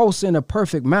walk your post in a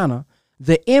perfect manner,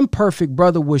 the imperfect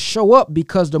brother will show up,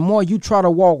 because the more you try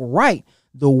to walk right,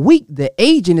 the weak, the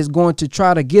agent is going to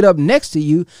try to get up next to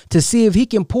you to see if he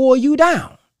can pull you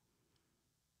down.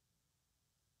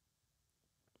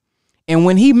 And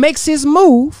when he makes his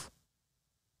move,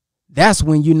 that's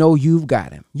when you know you've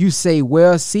got him. You say,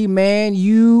 well, see, man,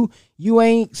 you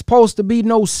ain't supposed to be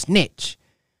no snitch.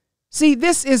 See,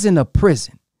 this isn't a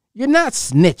prison. You're not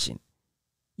snitching.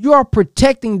 You are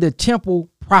protecting the temple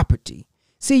property.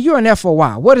 See, you're an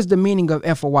FOI. What is the meaning of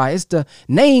FOI? It's the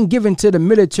name given to the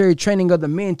military training of the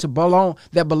men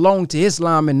that belong to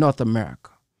Islam in North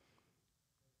America.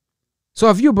 So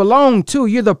if you belong to,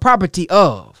 you're the property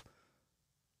of.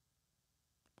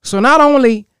 So not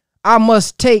only I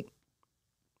must take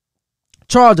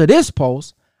charge of this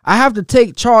post, I have to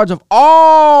take charge of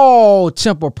all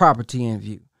temporal property in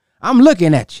view. I'm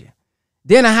looking at you.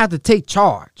 Then I have to take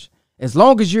charge. As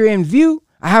long as you're in view,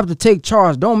 I have to take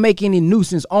charge. Don't make any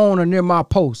nuisance on or near my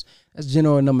post. That's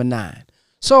general number 9.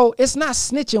 So it's not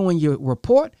snitching when you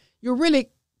report. You're really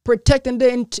protecting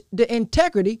the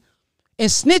integrity. And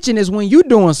snitching is when you're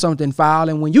doing something foul,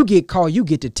 and when you get caught, you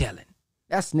get to telling.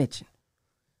 That's snitching.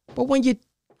 But when you're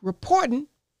reporting,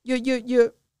 you're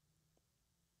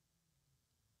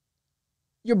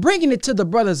bringing it to the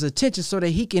brother's attention so that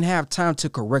he can have time to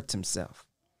correct himself.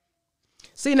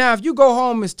 See, now, if you go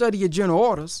home and study your general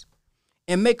orders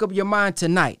and make up your mind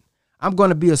tonight, I'm going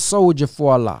to be a soldier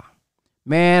for Allah.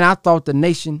 Man, I thought the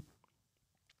nation,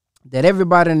 that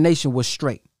everybody in the nation was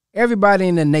straight. Everybody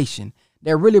in the nation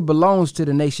that really belongs to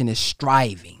the nation is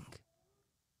striving.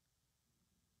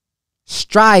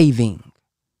 Striving.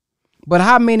 But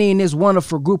how many in this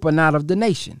wonderful group are not of the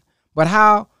nation?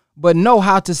 But know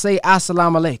how to say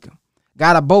assalamu alaikum.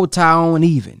 Got a bow tie on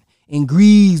even and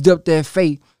greased up their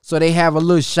face so they have a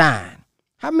little shine.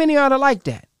 How many are like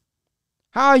that?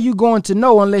 How are you going to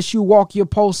know unless you walk your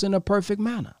post in a perfect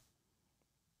manner?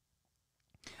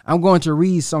 I'm going to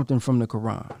read something from the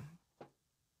Quran.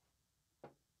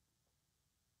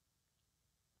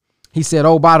 He said,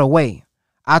 oh, by the way,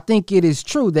 I think it is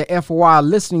true that FOI are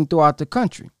listening throughout the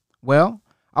country. Well,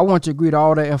 I want to greet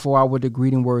all the FOI with the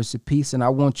greeting words of peace, and I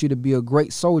want you to be a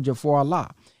great soldier for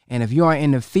Allah. And if you are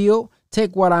in the field,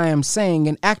 take what I am saying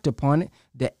and act upon it.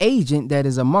 The agent that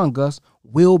is among us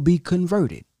will be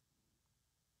converted.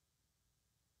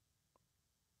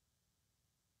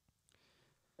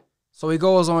 So he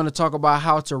goes on to talk about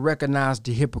how to recognize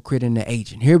the hypocrite and the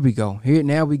agent. Here we go.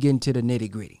 Now we get into the nitty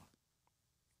gritty.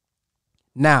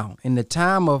 Now, in the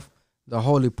time of the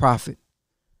Holy Prophet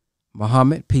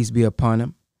Muhammad, peace be upon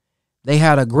him, they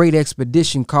had a great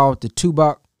expedition called the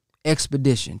Tabuk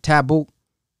expedition.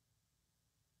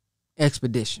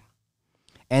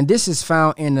 And this is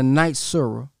found in the 9th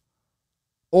surah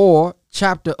or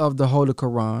chapter of the Holy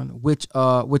Quran, which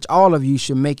all of you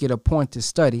should make it a point to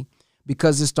study,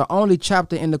 because it's the only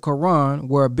chapter in the Quran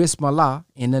where Bismillah,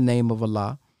 in the name of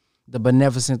Allah, the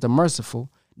Beneficent, the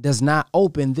Merciful, does not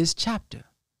open this chapter.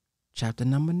 Chapter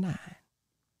number 9.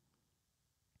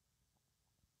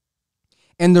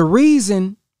 And the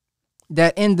reason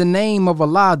that in the name of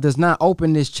Allah does not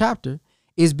open this chapter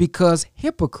is because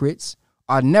hypocrites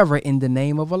are never in the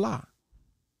name of Allah.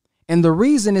 And the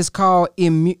reason it's called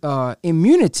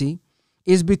immunity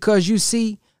is because, you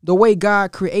see, the way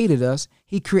God created us,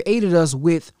 he created us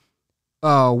with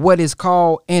what is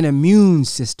called an immune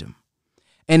system.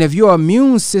 And if your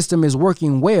immune system is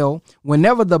working well,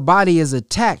 whenever the body is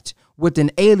attacked with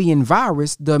an alien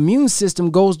virus, the immune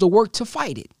system goes to work to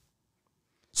fight it.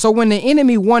 So when the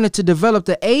enemy wanted to develop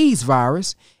the AIDS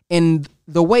virus, and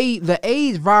the way the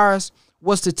AIDS virus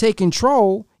was to take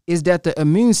control is that the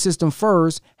immune system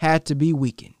first had to be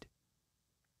weakened.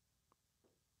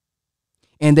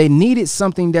 And they needed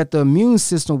something that the immune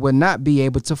system would not be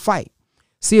able to fight.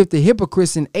 See, if the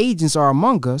hypocrites and agents are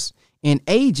among us, an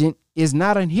agent is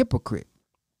not a hypocrite.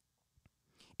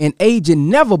 An agent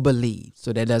never believed,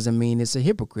 so that doesn't mean it's a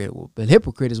hypocrite. But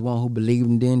hypocrite is one who believed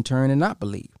and then turned and not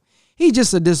believe. He's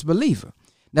just a disbeliever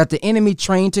that the enemy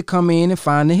trained to come in and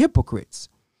find the hypocrites.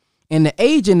 And the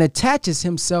agent attaches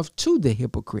himself to the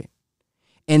hypocrite.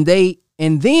 And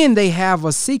then they have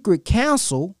a secret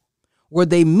council where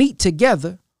they meet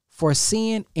together for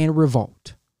sin and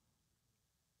revolt.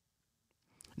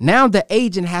 Now the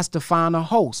agent has to find a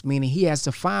host, meaning he has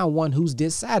to find one who's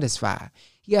dissatisfied.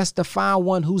 He has to find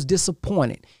one who's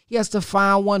disappointed. He has to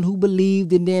find one who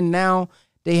believed, and then now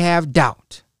they have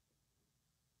doubt.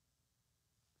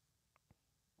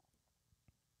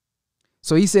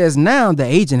 So he says now the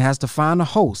agent has to find a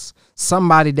host,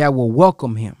 somebody that will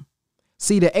welcome him.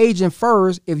 See, the agent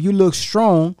first, if you look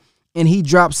strong and he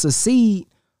drops a seed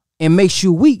and makes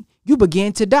you weak, you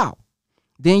begin to doubt.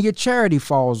 Then your charity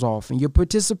falls off, and your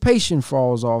participation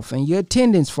falls off, and your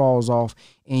attendance falls off,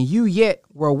 and you yet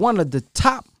were one of the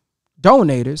top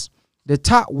donators, the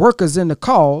top workers in the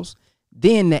cause.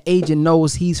 Then the agent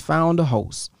knows he's found a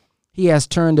host. He has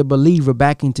turned the believer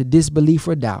back into disbelief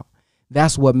or doubt.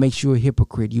 That's what makes you a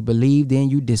hypocrite. You believe, then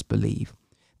you disbelieve.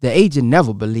 The agent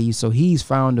never believes, so he's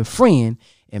found a friend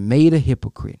and made a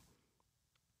hypocrite.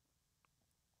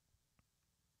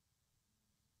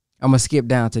 I'm going to skip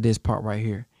down to this part right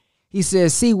here. He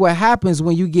says, see what happens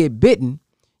when you get bitten.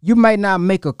 You might not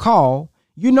make a call.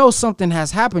 You know something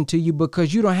has happened to you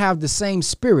because you don't have the same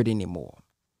spirit anymore.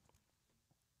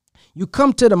 You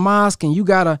come to the mosque and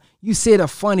you sit a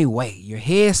funny way. Your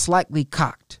head slightly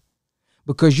cocked.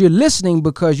 because you're listening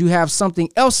because you have something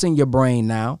else in your brain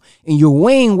now, and you're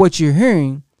weighing what you're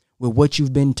hearing with what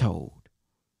you've been told.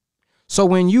 So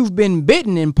when you've been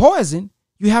bitten and poisoned,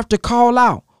 you have to call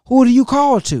out. Who do you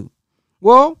call to?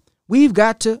 Well, we've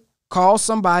got to call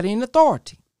somebody in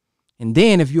authority. And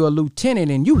then if you're a lieutenant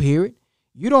and you hear it,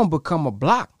 you don't become a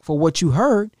block for what you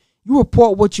heard. You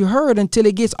report what you heard until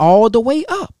it gets all the way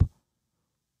up.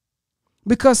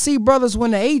 Because see, brothers,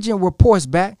 when the agent reports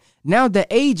back, now the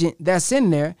agent that's in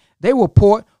there, they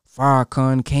report,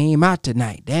 Farrakhan came out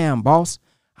tonight. Damn, boss.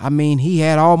 I mean, he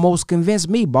had almost convinced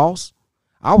me, boss.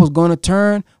 I was going to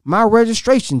turn my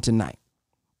registration tonight.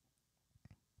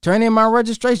 Turn in my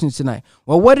registration tonight.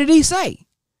 Well, what did he say?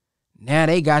 Now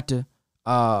they got to,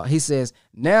 he says,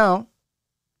 now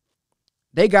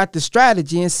they got the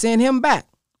strategy and send him back.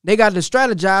 They got to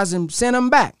strategize and send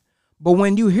him back. But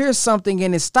when you hear something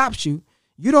and it stops you,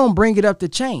 you don't bring it up the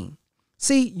chain.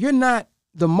 See, you're not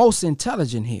the most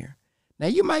intelligent here. Now,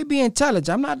 you might be intelligent.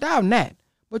 I'm not doubting that.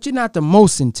 But you're not the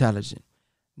most intelligent.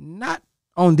 Not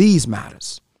on these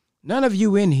matters. None of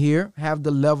you in here have the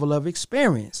level of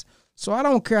experience. So I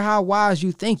don't care how wise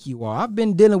you think you are. I've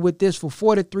been dealing with this for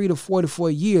 43 to 44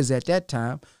 years at that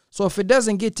time. So if it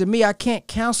doesn't get to me, I can't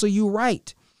counsel you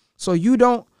right. So you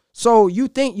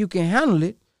think you can handle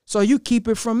it, so you keep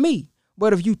it from me.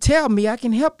 But if you tell me, I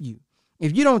can help you.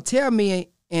 If you don't tell me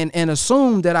and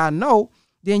assume that I know,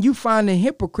 then you find the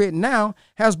hypocrite now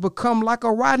has become like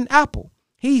a rotten apple.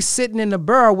 He's sitting in the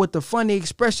barrel with a funny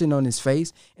expression on his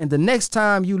face, and the next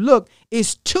time you look,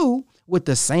 it's 2 with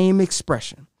the same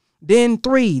expression. Then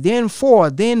 3, then 4,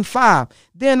 then 5.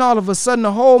 Then all of a sudden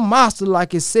the whole monster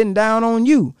like is sitting down on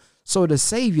you. So the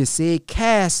Savior said,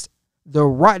 cast the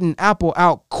rotten apple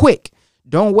out quick.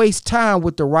 Don't waste time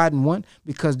with the rotten one,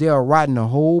 because they'll rotten a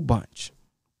whole bunch.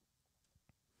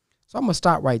 So I'm going to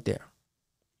stop right there.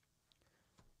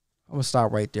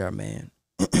 Man.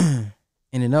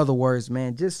 And in other words,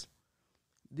 man, just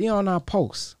be on our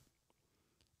post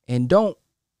and don't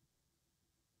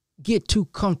get too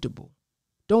comfortable.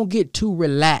 Don't get too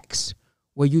relaxed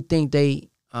where you think they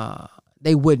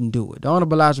wouldn't do it. The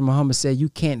Honorable Elijah Muhammad said you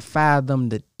can't fathom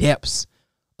the depths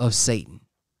of Satan.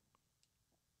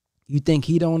 You think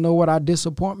he don't know what our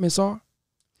disappointments are?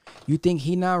 You think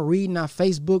he not reading our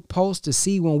Facebook posts to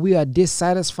see when we are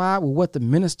dissatisfied with what the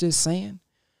minister is saying?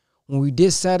 When we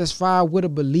dissatisfied with a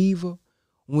believer?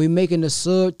 When we're making a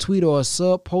sub tweet or a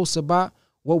sub post about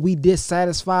what we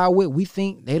dissatisfied with, we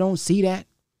think they don't see that?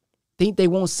 Think they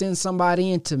won't send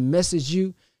somebody in to message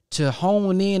you, to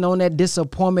hone in on that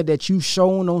disappointment that you've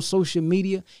shown on social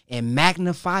media and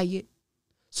magnify it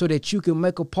so that you can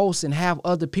make a post and have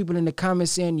other people in the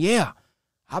comments saying, yeah,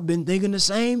 I've been thinking the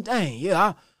same thing.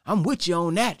 Yeah, I'm with you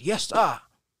on that. Yes, sir.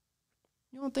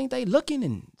 You don't think they looking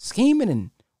and scheming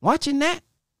and watching that?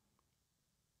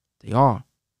 They are.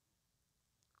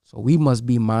 So we must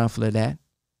be mindful of that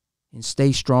and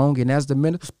stay strong. And as the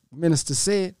minister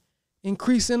said,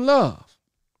 increase in love.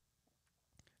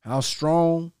 How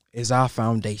strong is our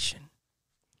foundation?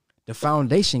 The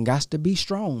foundation got to be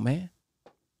strong, man.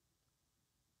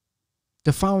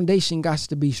 The foundation got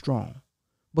to be strong,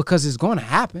 because it's going to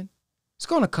happen. It's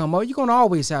going to come up. You're going to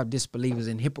always have disbelievers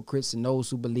and hypocrites and those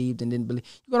who believed and didn't believe.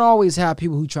 You're going to always have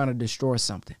people who trying to destroy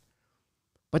something.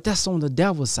 But that's on the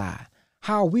devil's side.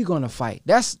 How are we going to fight?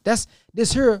 This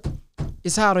here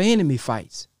is how the enemy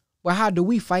fights. But how do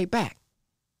we fight back?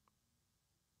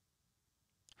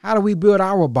 How do we build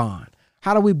our bond?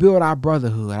 How do we build our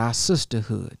brotherhood, our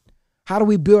sisterhood? How do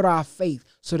we build our faith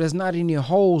so there's not any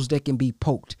holes that can be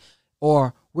poked,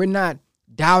 or we're not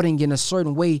doubting in a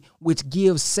certain way, which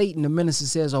gives Satan, the minister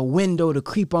says, a window to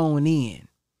creep on in.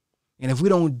 And if we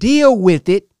don't deal with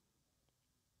it,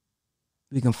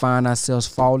 we can find ourselves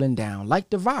falling down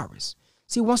like the virus.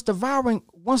 See, once the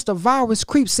virus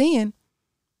creeps in,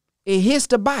 it hits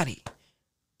the body.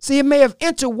 See, it may have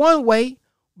entered one way,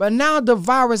 but now the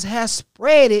virus has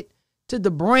spread it to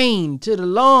the brain, to the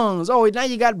lungs. Oh, now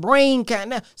you got brain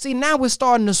cancer. See, now we're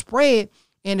starting to spread.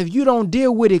 And if you don't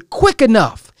deal with it quick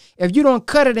enough, if you don't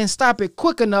cut it and stop it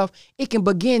quick enough, it can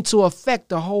begin to affect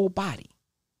the whole body.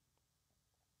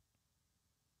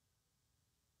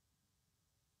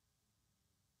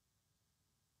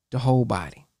 The whole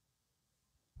body.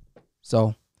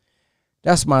 So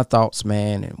that's my thoughts,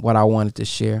 man, and what I wanted to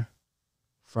share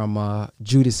from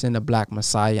Judas and the Black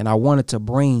Messiah. And I wanted to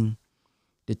bring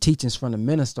the teachings from the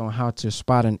minister on how to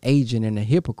spot an agent and a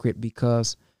hypocrite,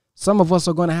 because some of us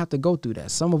are going to have to go through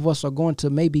that. Some of us are going to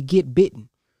maybe get bitten.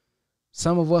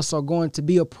 Some of us are going to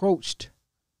be approached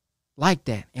like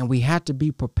that, and we have to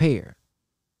be prepared.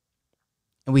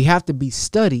 And we have to be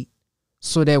studied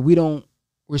so that we don't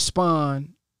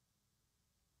respond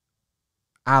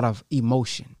out of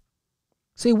emotion.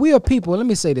 See, we are people, let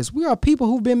me say this, we are people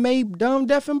who've been made dumb,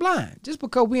 deaf, and blind. Just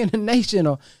because we in a nation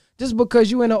or just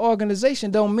because you in an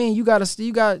organization don't mean you got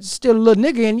still a little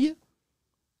nigga in you.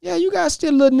 Yeah, you got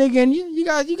still a little nigga in you. You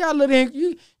got a little,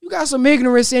 you got some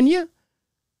ignorance in you.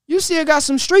 You still got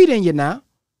some street in you now.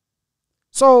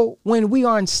 So when we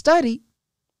aren't studied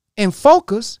and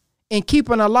focused and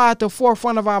keeping a lie at the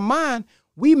forefront of our mind,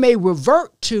 we may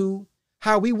revert to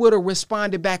how we would have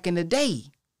responded back in the day.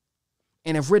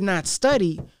 And if we're not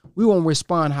studied, we won't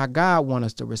respond how God wants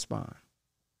us to respond.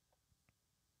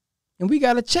 And we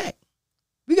got to check.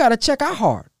 We got to check our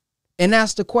heart and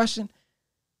ask the question,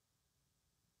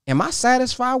 am I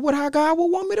satisfied with how God would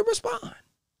want me to respond?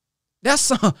 That's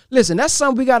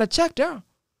something we got to check there.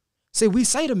 See, we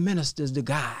say the minister's the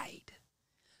guide,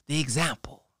 the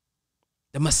example,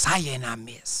 the Messiah in our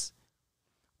midst.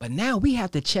 But now we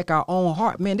have to check our own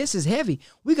heart. Man, this is heavy.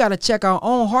 We got to check our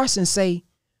own hearts and say,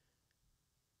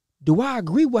 do I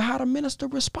agree with how the minister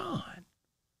respond?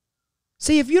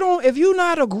 See, if you're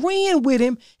not agreeing with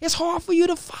him, it's hard for you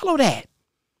to follow that.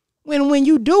 When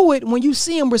you do it, when you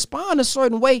see him respond a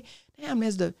certain way, damn,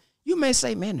 you may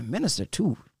say, man, the minister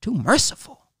too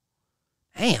merciful.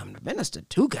 Damn, the minister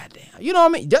too goddamn. You know what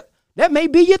I mean? That may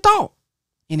be your thought.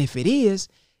 And if it is,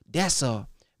 that's a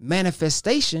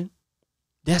manifestation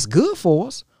that's good for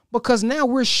us, because now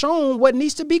we're shown what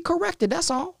needs to be corrected.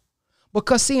 That's all.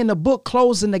 Because see, in the book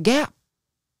Closing the Gap,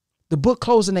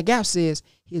 says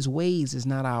his ways is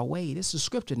not our way. This is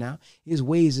scripture now. His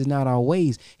ways is not our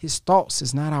ways. His thoughts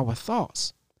is not our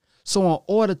thoughts. So in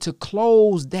order to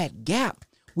close that gap,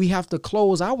 we have to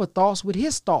close our thoughts with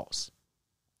his thoughts.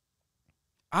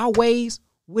 Our ways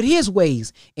with his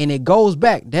ways. And it goes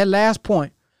back, that last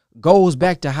point goes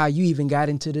back to how you even got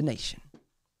into the nation.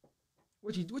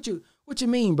 What you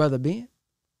mean, Brother Ben?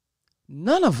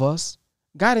 None of us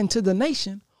got into the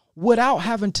nation without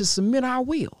having to submit our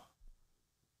will.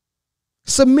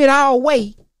 Submit our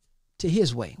way to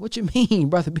his way. What you mean,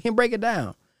 Brother Ben? Break it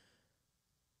down.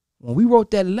 When we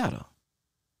wrote that letter,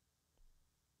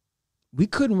 we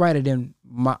couldn't write it in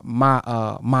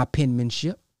my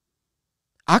penmanship.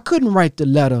 I couldn't write the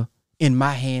letter in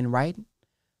my handwriting.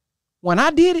 When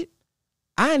I did it,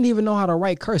 I didn't even know how to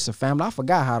write cursive, family. I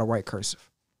forgot how to write cursive.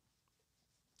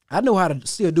 I know how to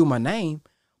still do my name,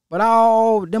 but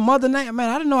all the mother name, man,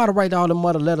 I didn't know how to write all the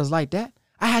mother letters like that.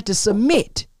 I had to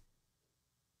submit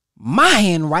my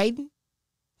handwriting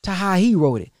to how he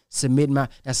wrote it.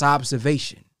 That's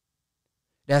observation.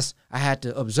 I had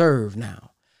to observe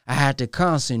now. I had to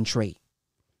concentrate,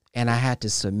 and I had to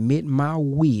submit my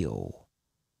will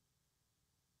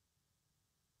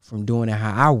from doing it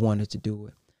how I wanted to do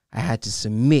it. I had to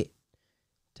submit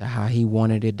to how he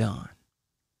wanted it done.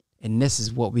 And this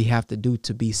is what we have to do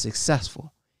to be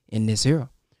successful in this era.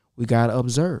 We got to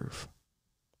observe.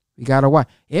 We got to watch.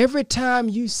 Every time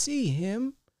you see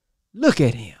him, look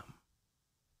at him.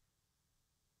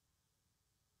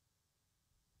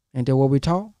 Ain't that what we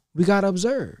taught? We got to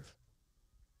observe.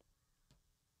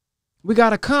 We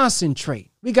got to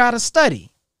concentrate. We got to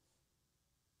study.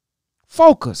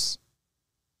 Focus.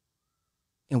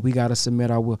 And we got to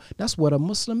submit our will. That's what a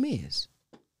Muslim is.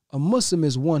 A Muslim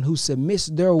is one who submits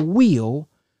their will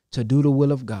to do the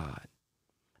will of God.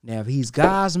 Now, if he's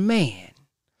God's man,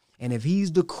 and if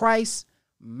he's the Christ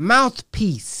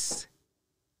mouthpiece,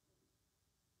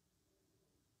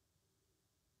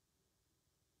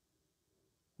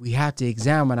 we have to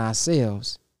examine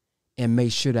ourselves and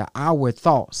make sure that our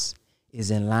thoughts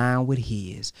is in line with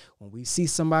his. When we see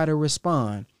somebody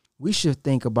respond, we should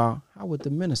think about, how would the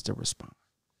minister respond?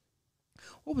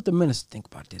 What would the minister think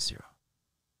about this here?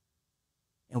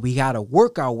 And we got to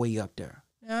work our way up there.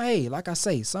 Now, hey, like I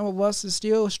say, some of us is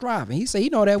still striving. He say, you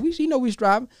know that. He know we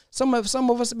striving. Some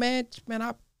of us, man,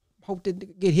 I hope to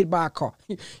get hit by a car.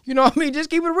 You know what I mean? Just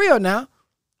keep it real now.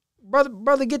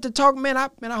 Brother get to talk, man, I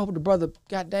hope the brother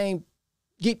goddamn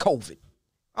get COVID.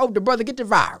 I hope the brother get the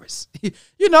virus.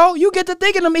 You know, you get to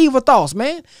thinking them evil thoughts,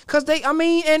 man. Because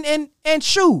and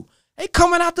shoot, they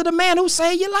coming after the man who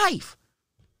saved your life.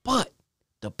 But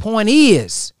the point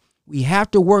is, we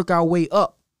have to work our way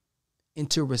up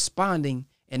into responding,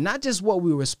 and not just what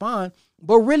we respond,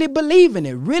 but really believing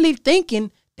it, really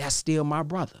thinking that's still my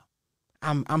brother.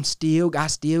 I still got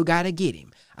to get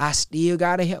him. I still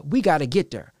got to help. We got to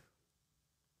get there.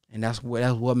 And that's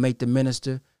what make the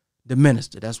minister the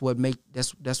minister. That's what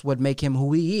make him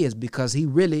who he is, because he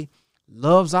really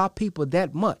loves our people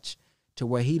that much to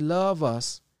where he loves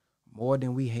us more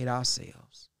than we hate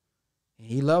ourselves. And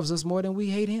he loves us more than we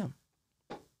hate him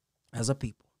as a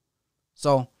people.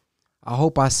 So I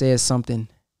hope I said something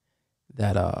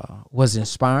that was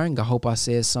inspiring. I hope I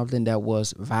said something that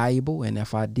was valuable, and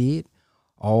if I did,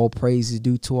 all praise is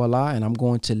due to Allah, and I'm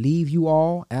going to leave you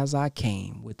all as I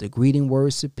came with the greeting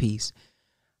words of peace.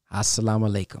 Assalamu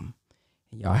alaikum.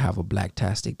 And y'all have a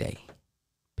blacktastic day.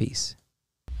 Peace.